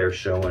Cups that they're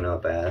showing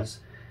up as.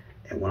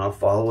 And when I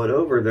follow it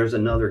over, there's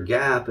another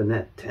gap in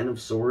that Ten of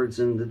Swords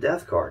and the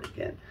Death card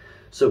again.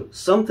 So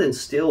something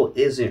still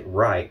isn't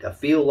right. I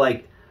feel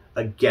like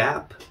a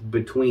gap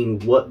between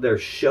what they're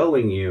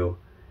showing you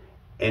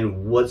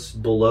and what's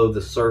below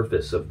the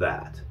surface of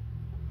that.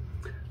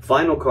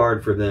 Final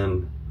card for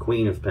them,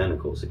 Queen of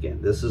Pentacles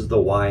again. This is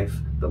the wife,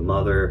 the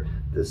mother.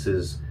 This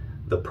is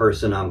the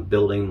person I'm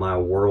building my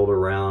world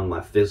around,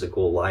 my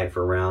physical life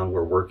around.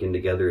 We're working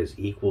together as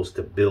equals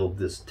to build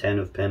this Ten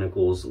of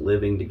Pentacles,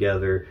 living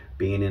together,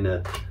 being in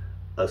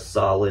a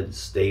solid,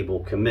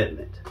 stable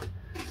commitment.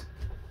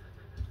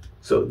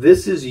 So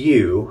this is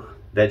you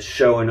that's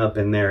showing up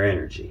in their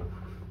energy.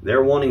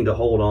 They're wanting to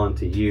hold on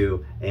to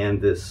you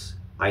and this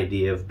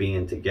idea of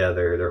being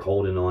together. They're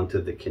holding on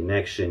to the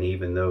connection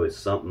even though it's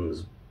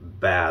something's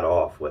bad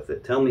off with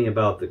it. Tell me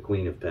about the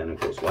Queen of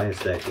Pentacles. Why is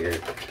that here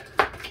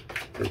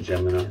for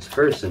Gemini's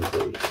person,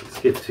 please? Let's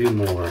get two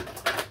more.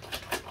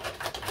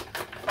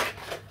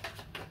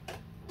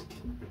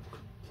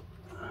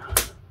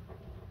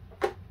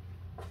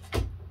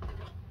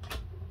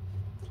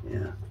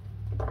 Yeah.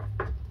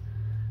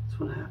 That's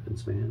what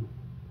happens, man.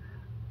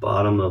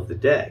 Bottom of the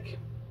deck.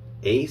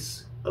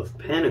 Ace of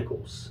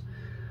Pentacles.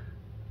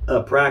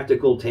 A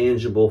practical,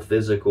 tangible,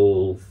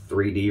 physical,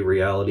 3D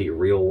reality,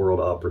 real world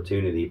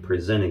opportunity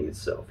presenting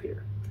itself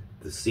here.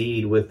 The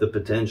seed with the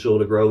potential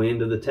to grow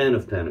into the Ten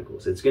of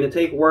Pentacles. It's going to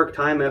take work,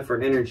 time,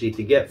 effort, energy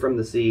to get from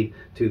the seed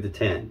to the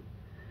 10.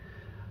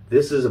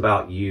 This is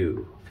about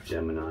you,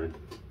 Gemini.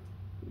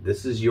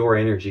 This is your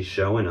energy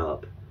showing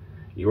up.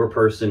 Your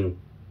person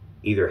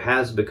either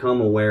has become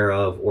aware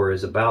of or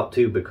is about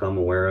to become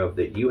aware of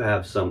that you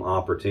have some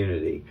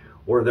opportunity,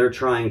 or they're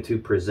trying to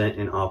present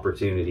an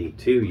opportunity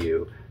to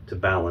you to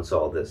balance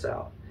all this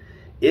out.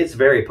 It's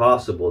very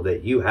possible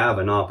that you have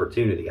an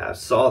opportunity. I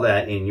saw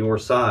that in your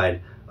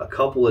side a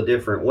couple of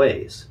different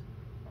ways.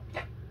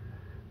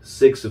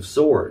 Six of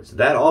Swords.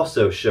 That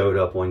also showed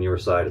up on your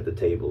side of the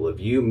table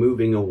of you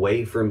moving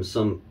away from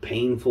some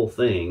painful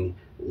thing,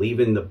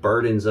 leaving the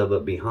burdens of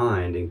it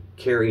behind and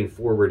carrying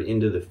forward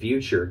into the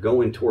future,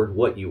 going toward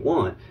what you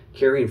want,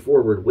 carrying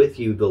forward with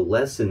you the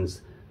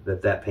lessons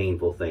that that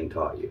painful thing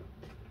taught you.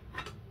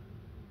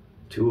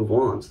 Two of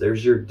Wands.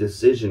 There's your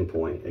decision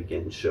point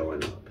again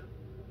showing up.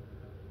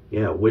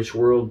 Yeah, which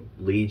world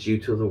leads you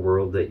to the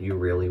world that you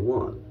really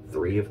want?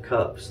 Three of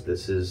Cups.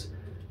 This is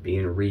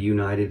being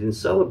reunited and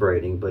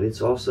celebrating, but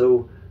it's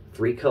also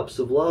 3 cups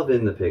of love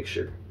in the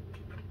picture.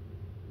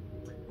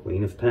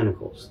 Queen of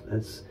Pentacles.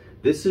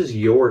 This is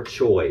your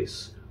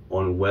choice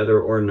on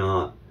whether or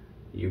not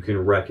you can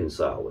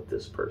reconcile with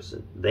this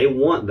person. They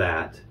want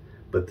that,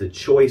 but the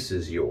choice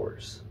is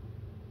yours.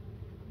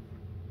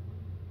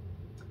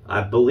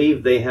 I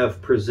believe they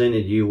have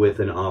presented you with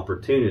an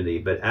opportunity,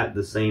 but at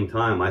the same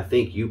time, I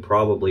think you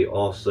probably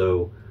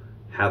also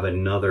have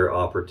another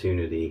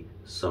opportunity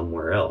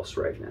somewhere else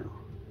right now.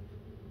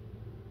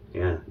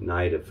 Yeah,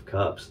 Knight of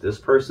Cups. This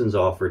person's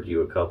offered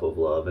you a cup of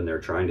love and they're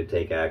trying to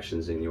take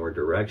actions in your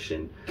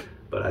direction.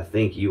 But I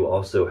think you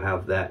also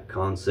have that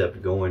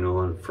concept going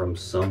on from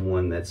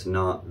someone that's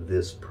not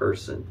this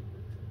person.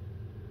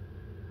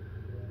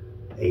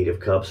 Eight of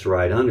Cups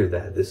right under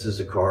that. This is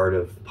a card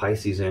of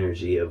Pisces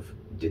energy of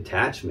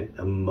detachment,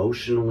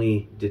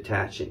 emotionally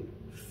detaching,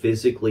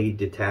 physically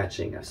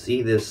detaching. I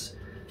see this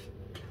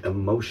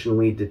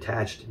emotionally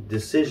detached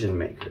decision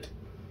maker.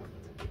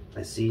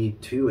 I see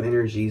 2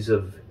 energies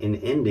of an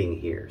ending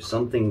here,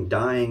 something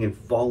dying and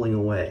falling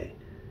away.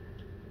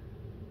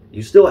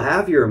 You still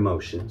have your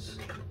emotions.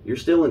 You're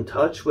still in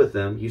touch with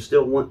them. You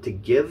still want to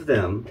give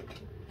them.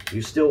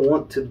 You still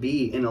want to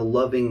be in a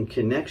loving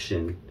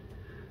connection.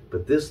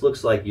 But this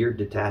looks like you're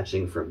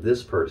detaching from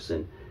this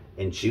person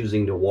and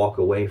choosing to walk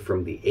away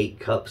from the 8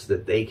 cups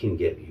that they can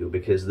give you,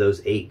 because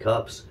those 8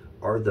 cups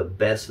are the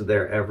best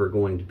they're ever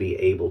going to be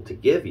able to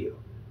give you.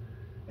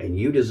 And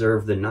you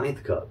deserve the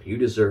 9th cup. You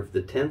deserve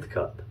the 10th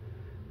cup.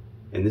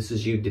 And this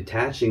is you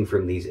detaching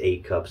from these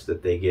 8 cups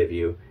that they give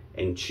you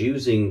and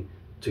choosing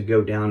to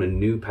go down a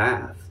new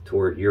path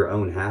toward your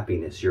own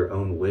happiness, your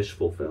own wish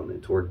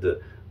fulfillment, toward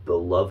the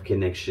love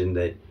connection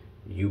that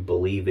you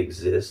believe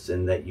exists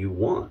and that you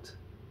want.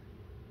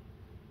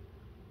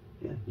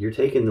 Yeah, you're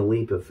taking the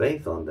leap of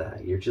faith on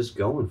that. You're just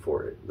going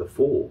for it, the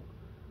Fool.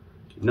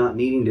 Not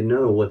needing to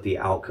know what the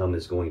outcome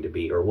is going to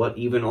be or what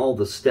even all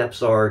the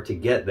steps are to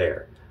get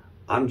there.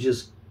 I'm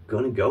just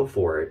going to go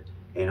for it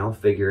and I'll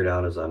figure it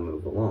out as I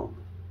move along.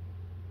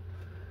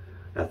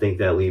 I think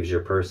that leaves your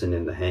person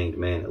in the Hanged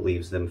Man. It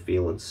leaves them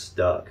feeling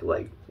stuck.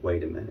 Like,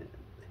 wait a minute.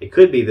 It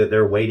could be that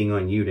they're waiting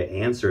on you to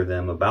answer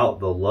them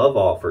about the love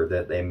offer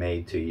that they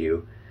made to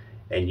you,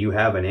 and you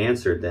haven't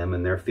answered them,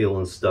 and they're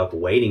feeling stuck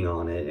waiting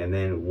on it. And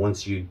then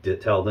once you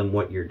tell them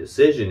what your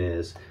decision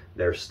is,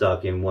 they're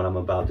stuck in what I'm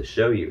about to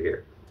show you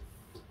here.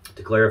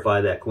 To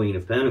clarify that Queen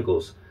of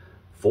Pentacles,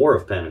 4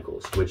 of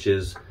Pentacles, which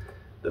is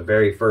the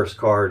very first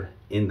card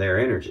in their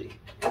energy.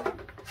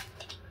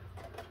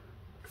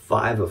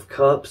 5 of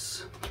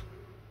Cups,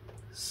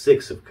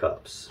 6 of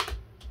Cups.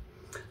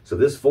 So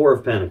this Four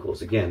of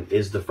Pentacles, again,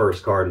 is the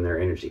first card in their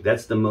energy.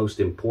 That's the most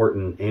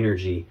important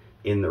energy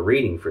in the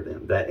reading for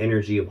them. That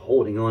energy of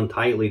holding on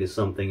tightly to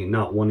something and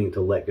not wanting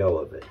to let go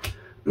of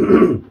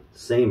it.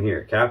 Same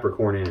here,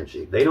 Capricorn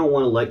energy. They don't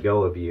want to let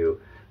go of you.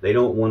 They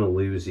don't want to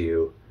lose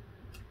you.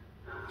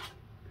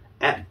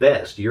 At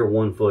best, you're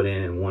 1 foot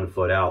in and 1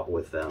 foot out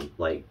with them.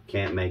 Like,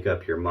 can't make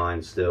up your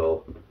mind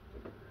still.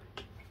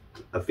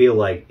 I feel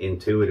like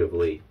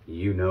intuitively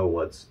you know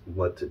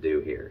what to do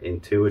here.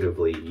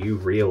 Intuitively you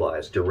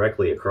realize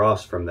directly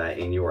across from that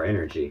in your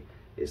energy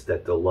is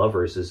that the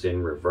Lovers is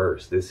in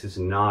reverse. This is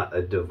not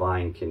a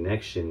divine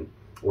connection,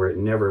 or it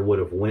never would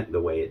have went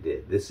the way it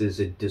did. This is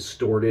a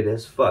distorted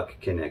as fuck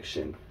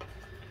connection.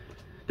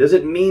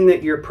 Doesn't mean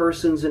that your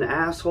person's an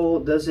asshole.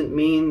 Doesn't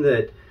mean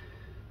that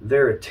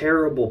they're a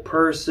terrible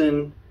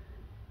person.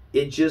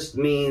 It just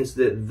means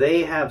that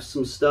they have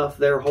some stuff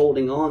they're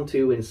holding on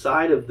to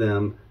inside of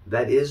them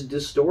that is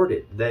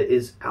distorted, that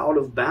is out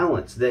of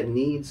balance, that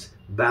needs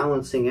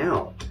balancing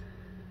out.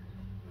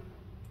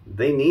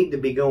 They need to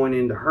be going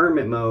into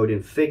hermit mode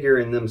and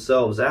figuring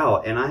themselves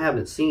out. And I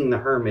haven't seen the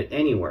Hermit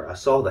anywhere. I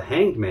saw the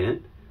Hanged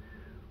Man,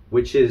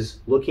 which is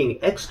looking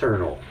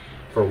external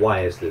for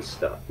why is this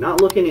stuff.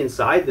 Not looking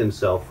inside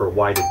themselves for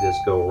why did this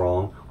go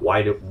wrong?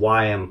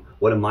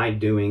 What am I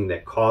doing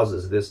that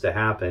causes this to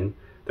happen?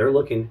 They're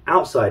looking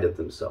outside of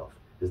themselves.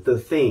 The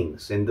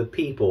things and the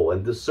people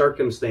and the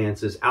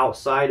circumstances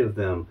outside of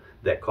them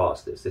that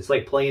caused this. It's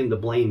like playing the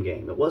blame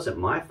game. It wasn't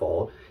my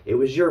fault. It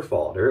was your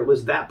fault, or it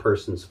was that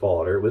person's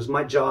fault, or it was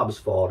my job's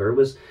fault, or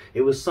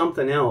it was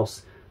something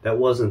else that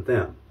wasn't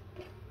them,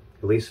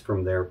 at least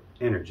from their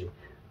energy.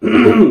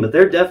 But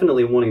they're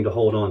definitely wanting to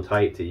hold on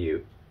tight to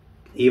you,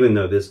 even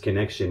though this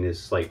connection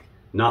is like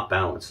not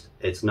balanced.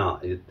 It's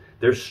not.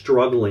 They're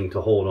struggling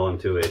to hold on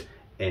to it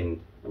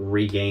and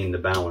regain the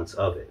balance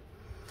of it.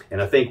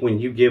 And I think when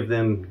you give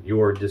them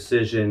your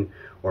decision,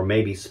 or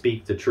maybe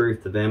speak the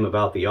truth to them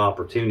about the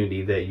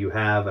opportunity that you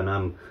have, and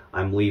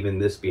I'm leaving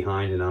this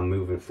behind and I'm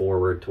moving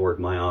forward toward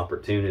my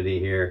opportunity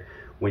here.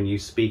 When you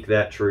speak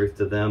that truth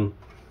to them,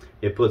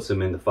 it puts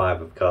them in the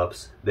Five of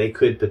Cups. They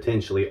could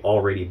potentially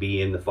already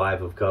be in the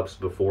Five of Cups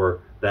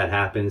before that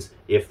happens,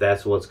 if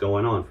that's what's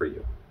going on for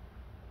you.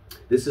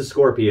 This is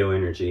Scorpio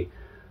energy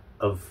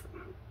of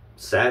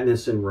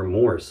sadness and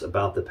remorse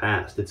about the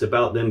past. It's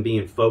about them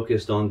being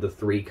focused on the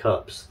 3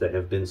 cups that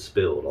have been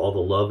spilled, all the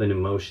love and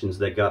emotions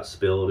that got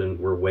spilled and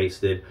were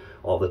wasted,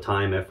 all the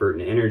time, effort,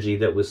 and energy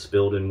that was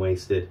spilled and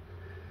wasted.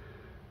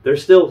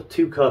 There's still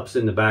 2 cups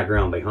in the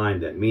background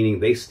behind them,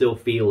 meaning they still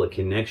feel a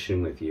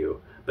connection with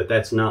you, but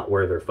that's not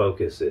where their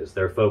focus is.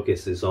 Their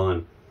focus is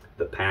on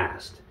the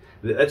past.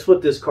 That's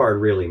what this card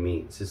really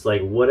means. It's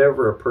like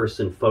whatever a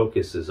person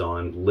focuses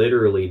on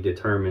literally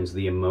determines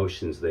the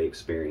emotions they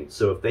experience.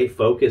 So if they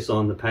focus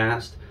on the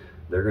past,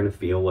 they're going to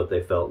feel what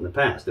they felt in the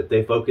past. If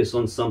they focus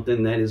on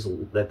something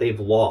that they've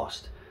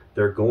lost,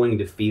 they're going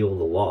to feel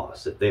the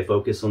loss. If they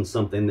focus on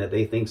something that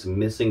they think's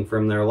missing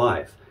from their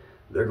life,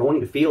 they're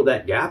going to feel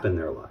that gap in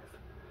their life.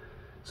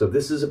 So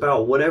this is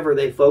about whatever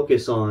they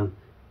focus on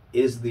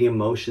is the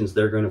emotions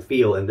they're going to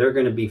feel, and they're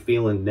going to be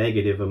feeling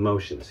negative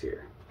emotions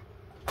here.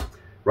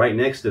 Right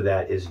next to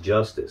that is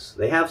Justice.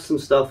 They have some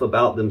stuff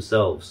about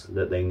themselves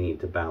that they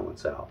need to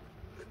balance out.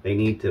 They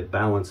need to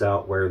balance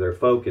out where their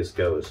focus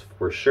goes,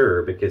 for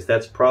sure, because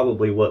that's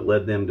probably what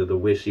led them to the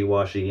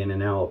wishy-washy, in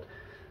and out,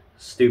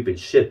 stupid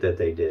shit that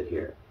they did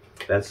here.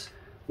 That's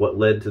what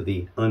led to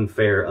the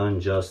unfair,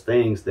 unjust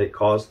things that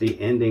caused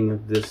the ending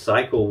of this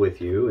cycle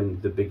with you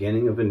and the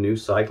beginning of a new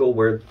cycle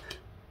where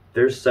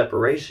there's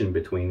separation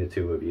between the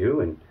two of you,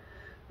 and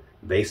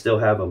they still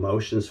have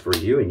emotions for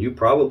you, and you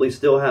probably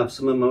still have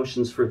some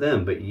emotions for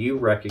them, but you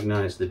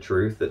recognize the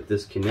truth that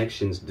this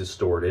connection's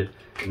distorted,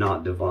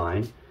 not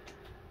divine,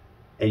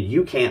 and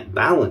you can't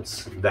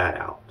balance that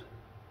out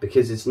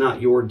because it's not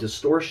your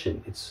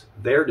distortion, it's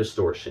their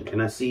distortion.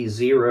 And I see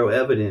zero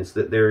evidence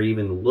that they're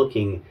even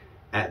looking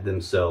at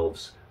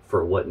themselves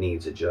for what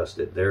needs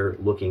adjusted. They're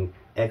looking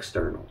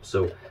external,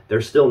 so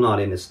they're still not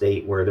in a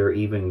state where they're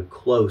even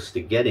close to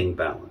getting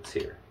balance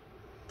here.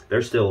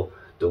 They're still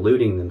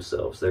deluding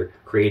themselves. They're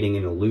creating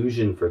an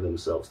illusion for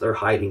themselves. They're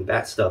hiding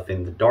that stuff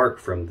in the dark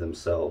from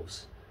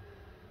themselves.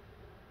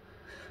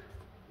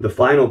 The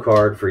final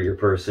card for your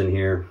person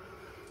here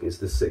is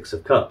the Six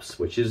of Cups,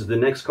 which is the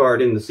next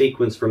card in the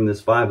sequence from this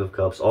Five of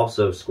Cups,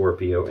 also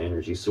Scorpio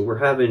energy. So we're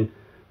having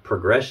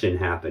progression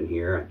happen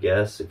here, I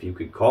guess, if you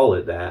could call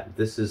it that.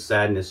 This is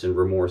sadness and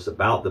remorse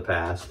about the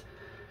past.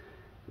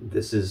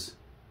 This is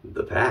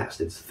the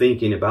past. It's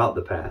thinking about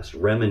the past,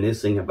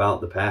 reminiscing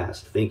about the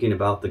past, thinking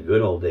about the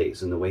good old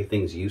days and the way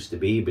things used to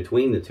be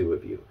between the two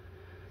of you.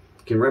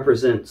 It can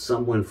represent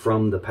someone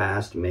from the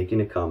past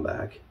making a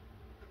comeback.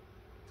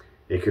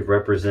 It could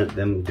represent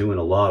them doing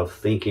a lot of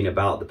thinking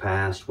about the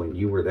past when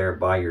you were there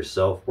by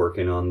yourself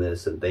working on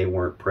this and they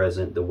weren't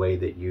present the way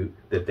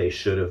that they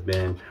should have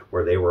been,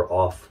 where they were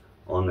off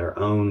on their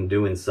own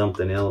doing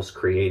something else,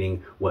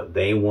 creating what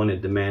they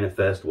wanted to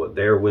manifest, what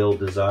their will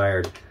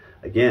desired.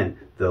 Again,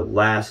 the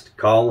last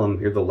column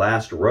here, the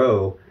last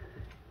row,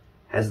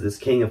 has this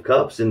King of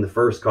Cups in the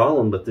first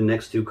column, but the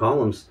next two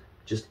columns,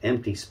 just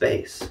empty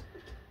space.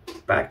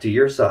 Back to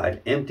your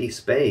side, empty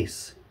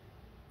space,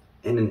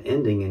 and an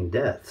ending in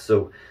death.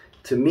 So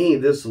to me,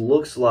 this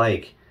looks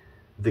like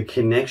the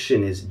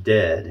connection is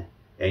dead,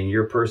 and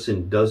your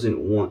person doesn't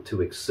want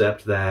to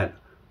accept that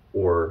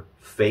or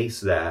face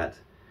that,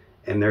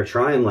 and they're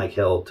trying like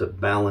hell to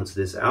balance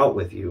this out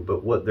with you,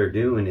 but what they're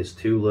doing is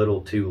too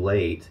little too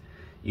late.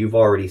 You've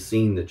already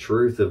seen the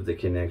truth of the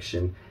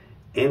connection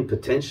and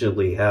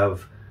potentially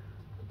have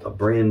a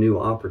brand new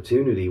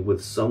opportunity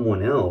with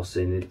someone else,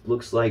 and it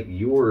looks like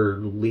you're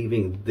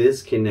leaving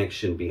this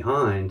connection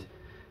behind,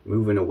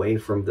 moving away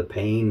from the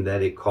pain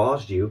that it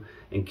caused you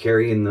and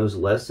carrying those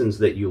lessons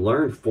that you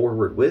learned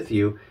forward with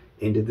you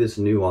into this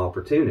new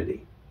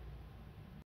opportunity.